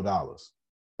 $0,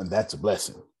 and that's a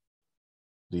blessing.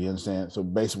 Do you understand? So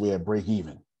basically, we're at break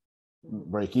even,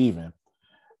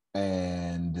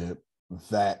 and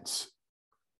that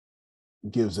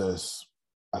gives us.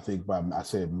 I think I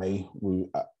said May.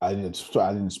 I didn't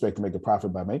expect to make a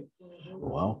profit by May.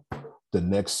 Well, the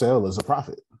next sale is a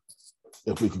profit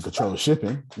if we can control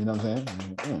shipping. You know what I'm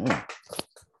saying? Yeah.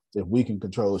 If we can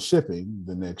control shipping,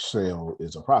 the next sale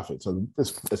is a profit. So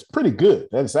it's pretty good.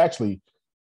 That's actually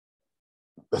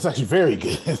very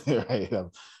good. Right?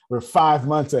 We're 5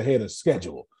 months ahead of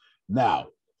schedule. Now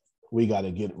we got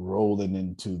to get rolling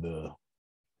into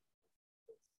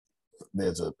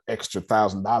there's an extra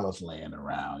 $1,000 laying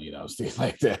around, things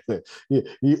like that.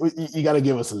 You got to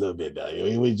give us a little bit,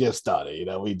 though. We just started,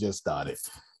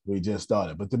 we just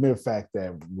started. But the mere fact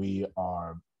that we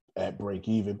are at break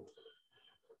even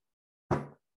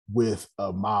with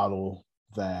a model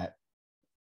that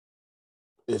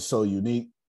is so unique,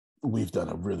 we've done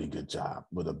a really good job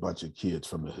with a bunch of kids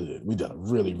from the hood. We've done a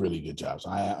really, really good job. So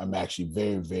I'm actually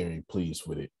very, very pleased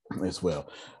with it as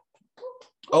well.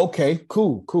 Okay,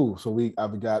 cool. So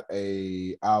I've got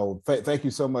thank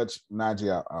you so much,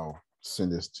 Najee. I'll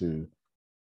send this to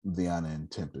Deanna and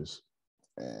Tempest,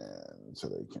 and so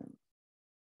they can.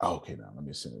 Okay, now let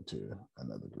me send it to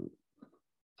another group.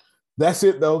 That's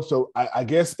it though. So I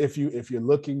guess if you're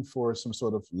looking for some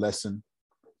sort of lesson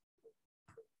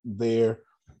there,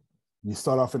 you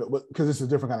start off because it's a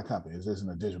different kind of company. This isn't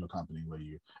a digital company where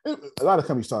a lot of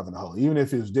companies start in the hole. Even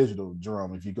if it's digital,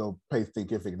 Jerome, if you go pay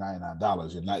Thinkific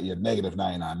 $99, you're negative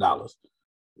 $99.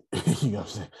 You know what I'm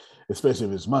saying? Especially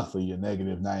if it's monthly, you're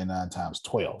negative 99 times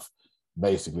 12.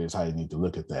 Basically, is how you need to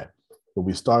look at that. But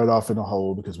we started off in the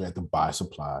hole because we had to buy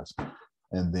supplies.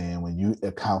 And then when you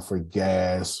account for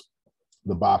gas,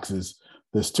 the boxes,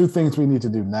 there's two things we need to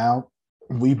do now.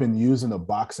 We've been using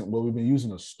we've been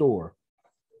using a store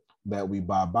that we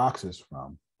buy boxes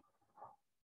from,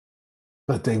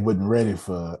 but they wasn't ready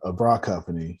for a bra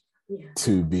company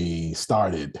to be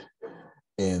started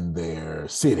in their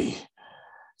city.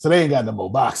 So they ain't got no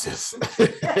more boxes.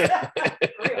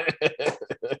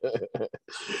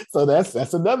 So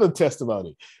that's another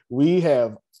testimony. We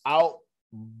have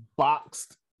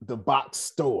outboxed the box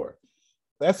store.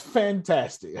 That's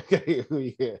fantastic. Okay,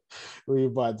 we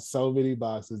bought so many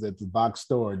boxes that the box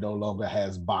store no longer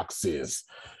has boxes,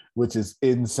 which is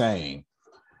insane.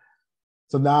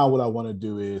 So now what I want to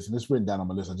do is, and it's written down on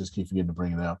my list, I just keep forgetting to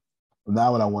bring it up.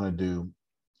 Now what I want to do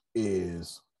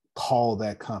is call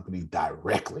that company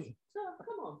directly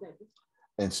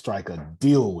and strike a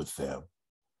deal with them.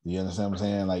 You understand what I'm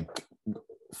saying? Like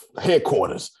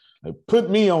headquarters. Like put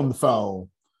me on the phone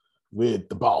with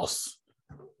the boss.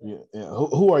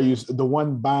 Who are you? The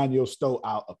one buying your store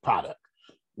out a product.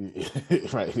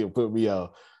 Right, he'll put me on.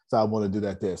 So I want to do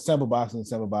that there. Sample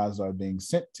boxes are being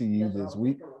sent to you this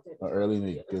week or early in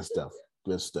the week. Good stuff.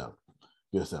 Good stuff.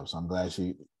 Good stuff. So I'm glad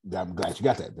you got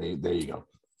that. There you go.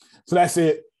 So that's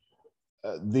it.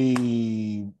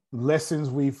 The lessons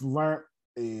we've learned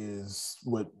is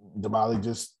what Damali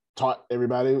just taught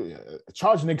everybody.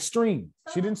 Charge an extreme.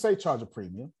 She didn't say charge a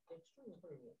premium.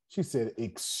 She said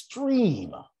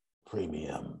extreme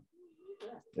premium.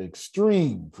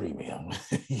 Extreme premium.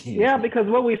 Yeah, because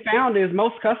what we found is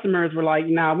most customers were like,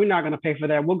 nah, we're not going to pay for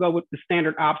that. We'll go with the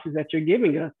standard options that you're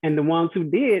giving us. And the ones who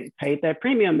did paid that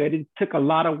premium. It took a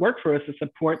lot of work for us to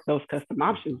support those custom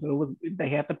options. So they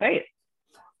had to pay it.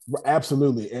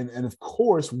 Absolutely. And of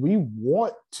course, we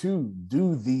want to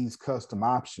do these custom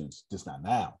options, just not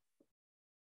now.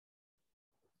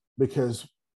 Because,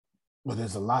 well,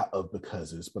 there's a lot of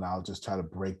becauses, but I'll just try to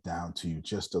break down to you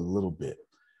just a little bit.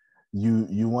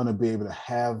 You want to be able to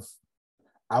have,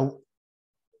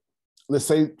 let's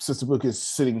say Sister Book is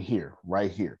sitting here,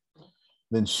 right here.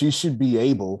 Then she should be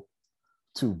able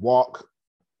to walk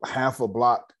half a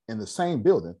block in the same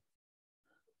building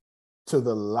to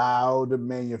the loud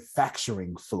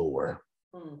manufacturing floor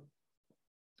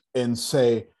and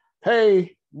say,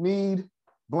 hey, need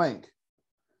blank.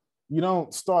 You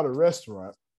don't start a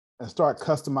restaurant and start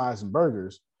customizing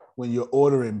burgers when you're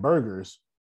ordering burgers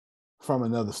from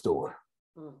another store.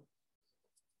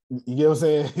 You get what I'm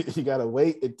saying? You got to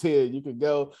wait until you can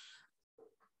go,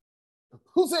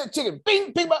 who said chicken?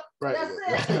 Bing, bing, bop. Right.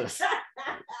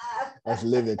 That's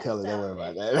living color. Don't worry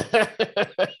about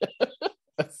that.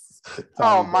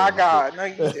 Oh my God. No,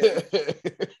 you didn't.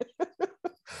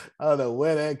 I don't know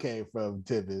where that came from,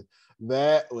 Tippy.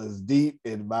 That was deep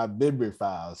in my memory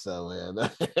file somewhere.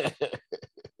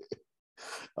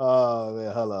 Oh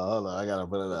man, hold on. I gotta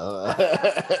put it up.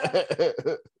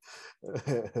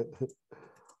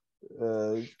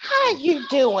 How you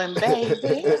doing,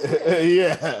 baby?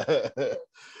 Yeah.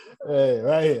 Hey,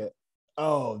 right here.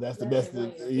 Oh, that's the best.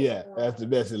 Yeah, that's the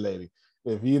best lady.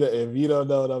 If you don't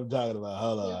know what I'm talking about,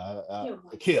 hold on.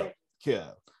 Kill.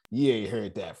 You ain't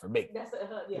heard that from me. That's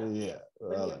yeah.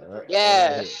 Right.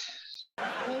 Yes.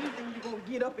 I don't think you're gonna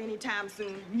get up anytime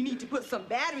soon. You need to put some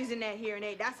batteries in that hearing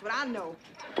aid. That's what I know.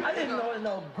 I didn't order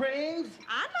no greens.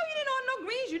 I know you didn't order no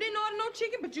greens. You didn't order no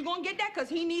chicken, but you're gonna get that because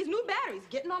he needs new batteries.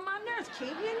 Getting on my nerves.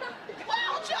 Can't hear nothing. Why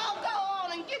don't y'all go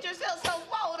on and get yourself some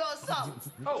water or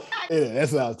something? Oh, yeah,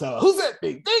 that's what I was talking about. Who's that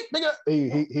big nigga?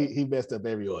 He messed up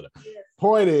every order. Yes.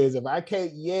 Point is, if I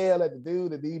can't yell at the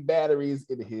dude that need batteries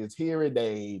in his hearing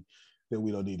aid, then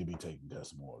we don't need to be taking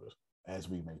custom orders. As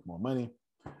we make more money,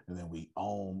 and then we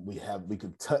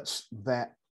can touch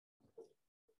that.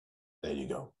 There you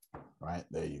go. Right?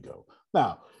 There you go.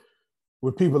 Now,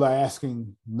 when people are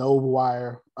asking no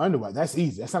wire, underwire, that's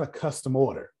easy. That's not a custom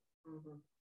order.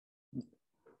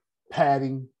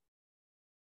 Padding,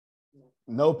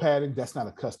 no padding, that's not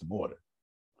a custom order.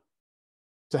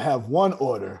 To have one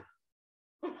order,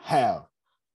 have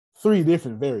 3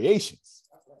 different variations,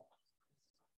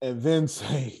 and then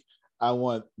say, I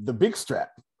want the big strap.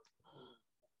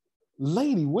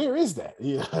 Lady, where is that?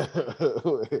 Yeah.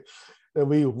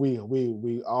 we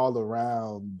all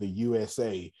around the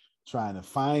USA trying to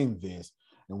find this.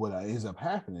 And what ends up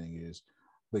happening is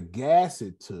the gas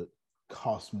it took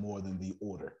cost more than the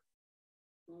order.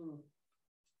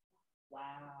 Wow.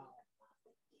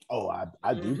 Oh, I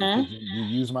do because you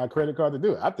use my credit card to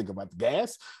do it. I think about the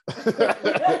gas.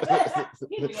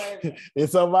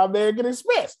 It's on my American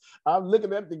Express. I'm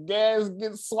looking at the gas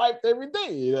getting swiped every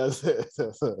day. You know, so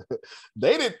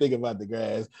they didn't think about the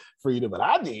gas freedom, but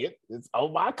I did. It's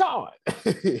on my card.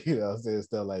 You know, saying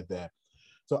stuff like that.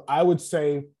 So I would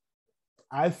say,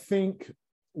 I think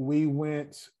we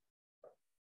went.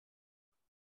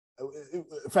 In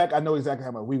fact, I know exactly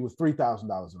how much. We were $3,000 in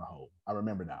the hole. I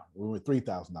remember now. We were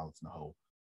 $3,000 in the hole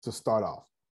to start off.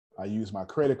 I used my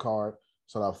credit card,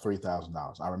 Start off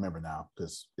 $3,000. I remember now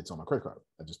because it's on my credit card.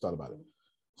 I just thought about it.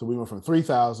 So we went from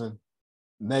 3,000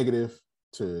 negative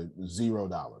to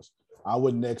 $0.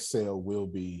 Our next sale will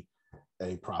be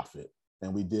a profit.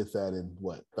 And we did that in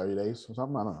what, 30 days or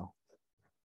something? I don't know.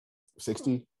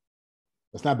 60?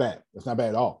 That's not bad. That's not bad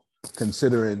at all,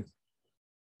 considering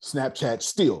Snapchat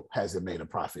still hasn't made a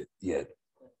profit yet.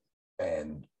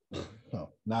 And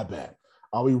no, not bad.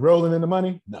 Are we rolling in the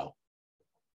money? No.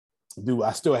 Do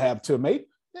I still have to make?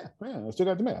 Yeah, man, I still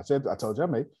got to make. I told you I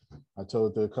made. I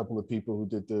told the couple of people who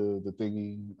did the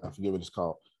thingy, I forget what it's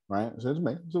called, right? So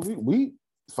we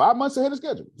 5 months ahead of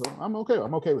schedule. So I'm okay.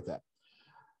 I'm okay with that.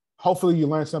 Hopefully you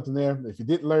learned something there. If you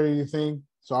didn't learn anything,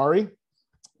 sorry.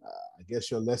 I guess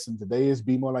your lesson today is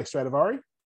be more like Stradivari.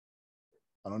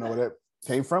 I don't know where that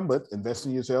came from, but invest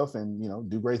in yourself and,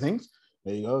 do great things.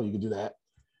 There you go. You can do that.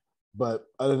 But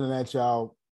other than that,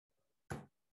 y'all,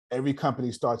 every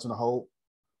company starts in a hole.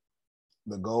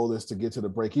 The goal is to get to the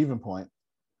break-even point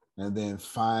and then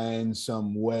find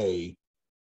some way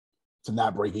to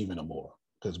not break even no more,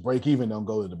 because break-even don't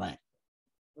go to the bank.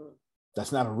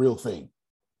 That's not a real thing.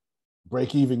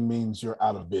 Break-even means you're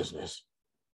out of business.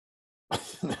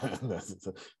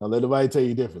 Don't let nobody tell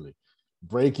you differently.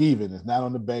 Break-even is not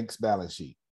on the bank's balance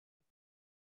sheet.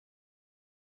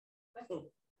 All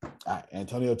right,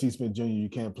 Antonio T. Smith Jr., you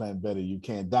can't plan better. You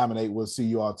can't dominate. We'll see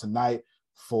you all tonight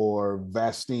for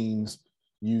Vastine's.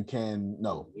 You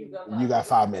got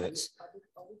 5 minutes.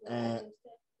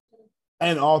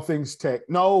 And all things tech.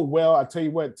 No, well, I tell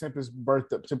you what, Tempest's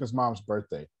mom's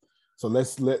birthday. So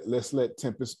let's let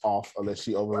Tempest off unless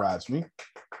she overrides me.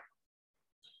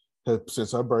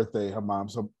 Since her birthday, her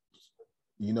mom's,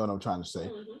 you know what I'm trying to say.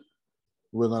 Mm-hmm.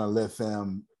 We're gonna let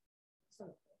them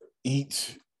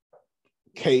eat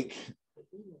cake,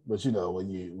 but when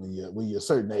you're a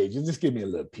certain age, you just give me a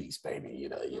little piece, baby.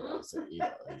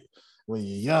 When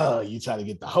you're young, you try to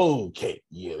get the whole cake.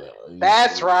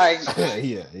 That's right.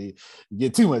 Yeah, you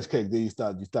get too much cake, then you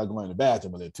start going to the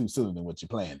bathroom a little too soon than what you're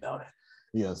planning, don't it?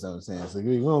 You know what I'm saying? So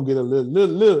we're gonna get a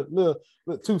little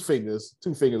two finger,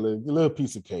 little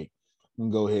piece of cake. We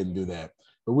can go ahead and do that.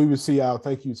 But we will see y'all.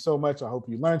 Thank you so much. I hope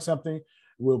you learned something.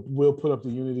 We'll put up the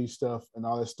Unity stuff and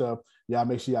all that stuff. Y'all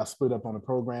make sure y'all split up on the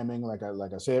programming, like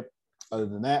I said. Other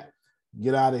than that,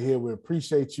 get out of here. We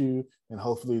appreciate you, and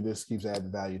hopefully this keeps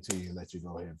adding value to you and let you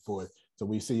go ahead and forth. So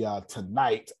we see y'all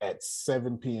tonight at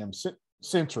 7 p.m.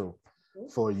 Central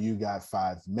for You Got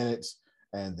 5 Minutes.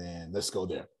 And then let's go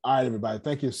there. All right, everybody.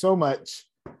 Thank you so much.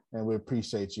 And we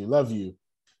appreciate you. Love you.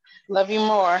 Love you more.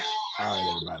 All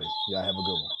right, everybody. Y'all have a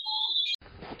good one.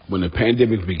 When the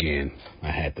pandemic began,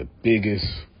 I had the biggest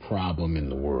problem in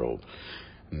the world.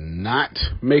 Not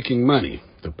making money.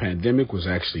 The pandemic was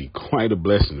actually quite a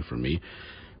blessing for me,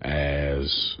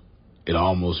 as it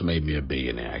almost made me a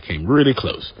billionaire. I came really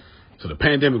close. So the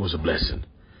pandemic was a blessing.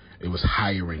 It was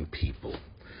hiring people.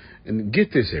 And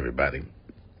get this, everybody.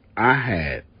 I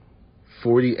had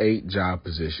 48 job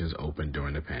positions open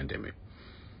during the pandemic,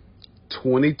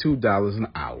 $22 an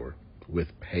hour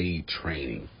with paid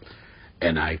training,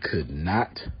 and I could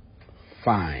not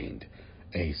find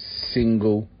a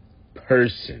single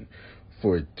person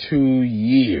for 2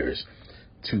 years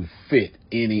to fit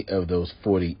any of those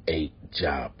 48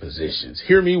 job positions.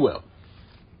 Hear me well.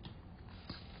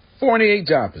 48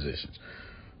 job positions,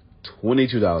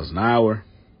 $22 an hour,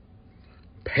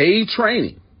 paid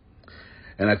training.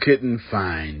 And I couldn't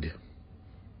find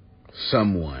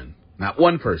someone, not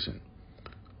one person,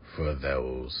 for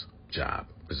those job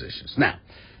positions. Now,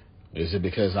 is it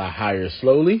because I hire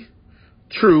slowly?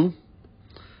 True.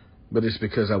 But it's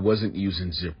because I wasn't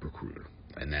using ZipRecruiter.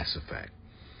 And that's a fact.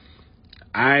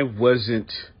 I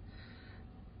wasn't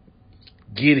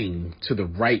getting to the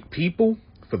right people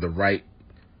for the right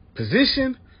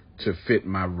position to fit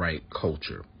my right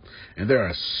culture. And there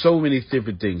are so many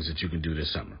different things that you can do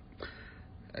this summer.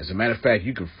 As a matter of fact,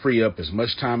 you can free up as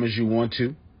much time as you want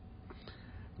to.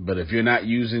 But if you're not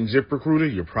using ZipRecruiter,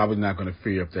 you're probably not going to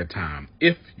free up that time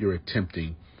if you're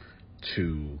attempting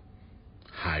to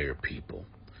hire people.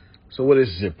 So what is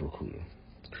ZipRecruiter?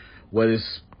 What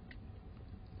is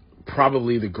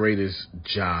probably the greatest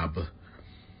job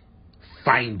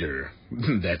finder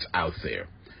that's out there?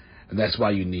 And that's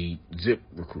why you need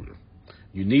ZipRecruiter.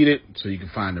 You need it so you can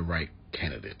find the right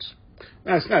candidates.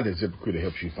 Now, it's not that ZipRecruiter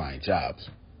helps you find jobs.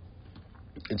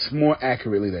 It's more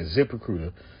accurately that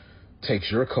ZipRecruiter takes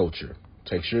your culture,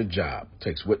 takes your job,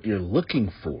 takes what you're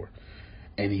looking for,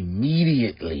 and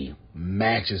immediately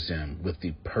matches them with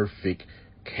the perfect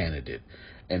candidate.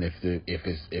 And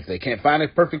if they can't find a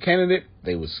perfect candidate,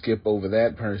 they will skip over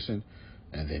that person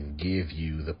and then give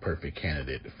you the perfect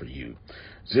candidate for you.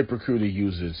 ZipRecruiter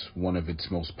uses one of its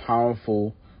most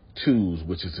powerful tools,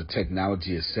 which is the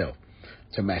technology itself,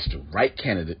 to match the right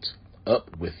candidates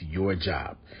up with your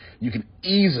job. You can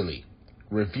easily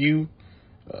review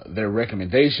their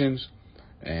recommendations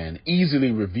and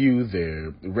easily review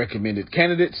their recommended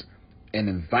candidates and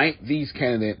invite these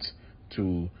candidates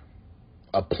to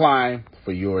apply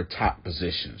for your top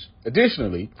positions.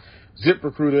 Additionally,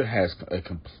 ZipRecruiter has a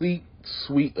complete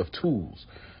suite of tools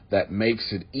that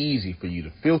makes it easy for you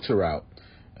to filter out,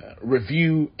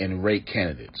 review, and rate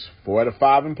candidates. 4 out of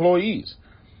 5 employees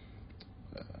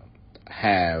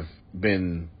have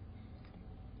been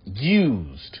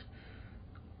used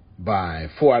by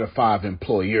 4 out of 5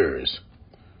 employers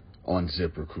on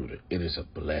ZipRecruiter. It is a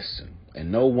blessing.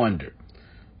 And no wonder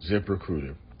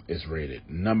ZipRecruiter is rated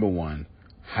 #1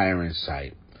 hiring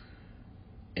site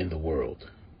in the world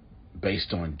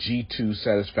based on G2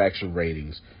 satisfaction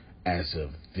ratings as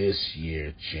of this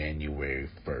year, January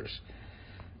 1st.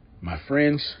 My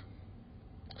friends,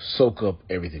 soak up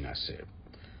everything I said.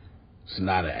 It's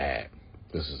not an ad.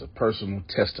 This is a personal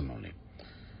testimony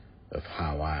of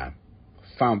how I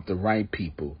found the right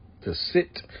people to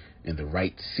sit in the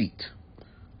right seat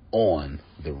on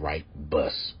the right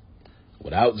bus.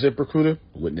 Without ZipRecruiter, it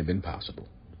wouldn't have been possible.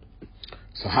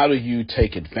 So how do you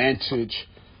take advantage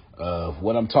of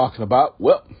what I'm talking about?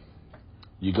 Well,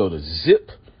 you go to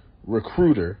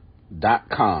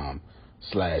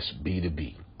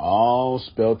ZipRecruiter.com/B2B. All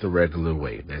spelled the regular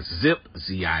way. That's Zip,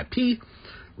 Z-I-P,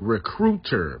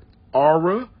 Recruiter,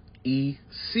 Aura,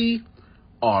 E-C,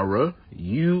 Aura,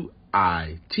 U-I-T-E-R,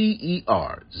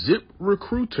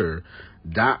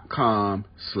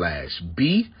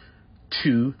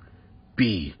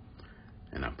 ZipRecruiter.com/B2B.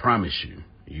 And I promise you,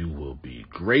 you will be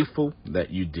grateful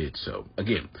that you did so.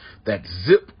 Again, that's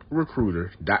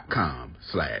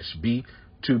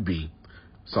ZipRecruiter.com/B2B.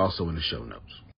 It's also in the show notes.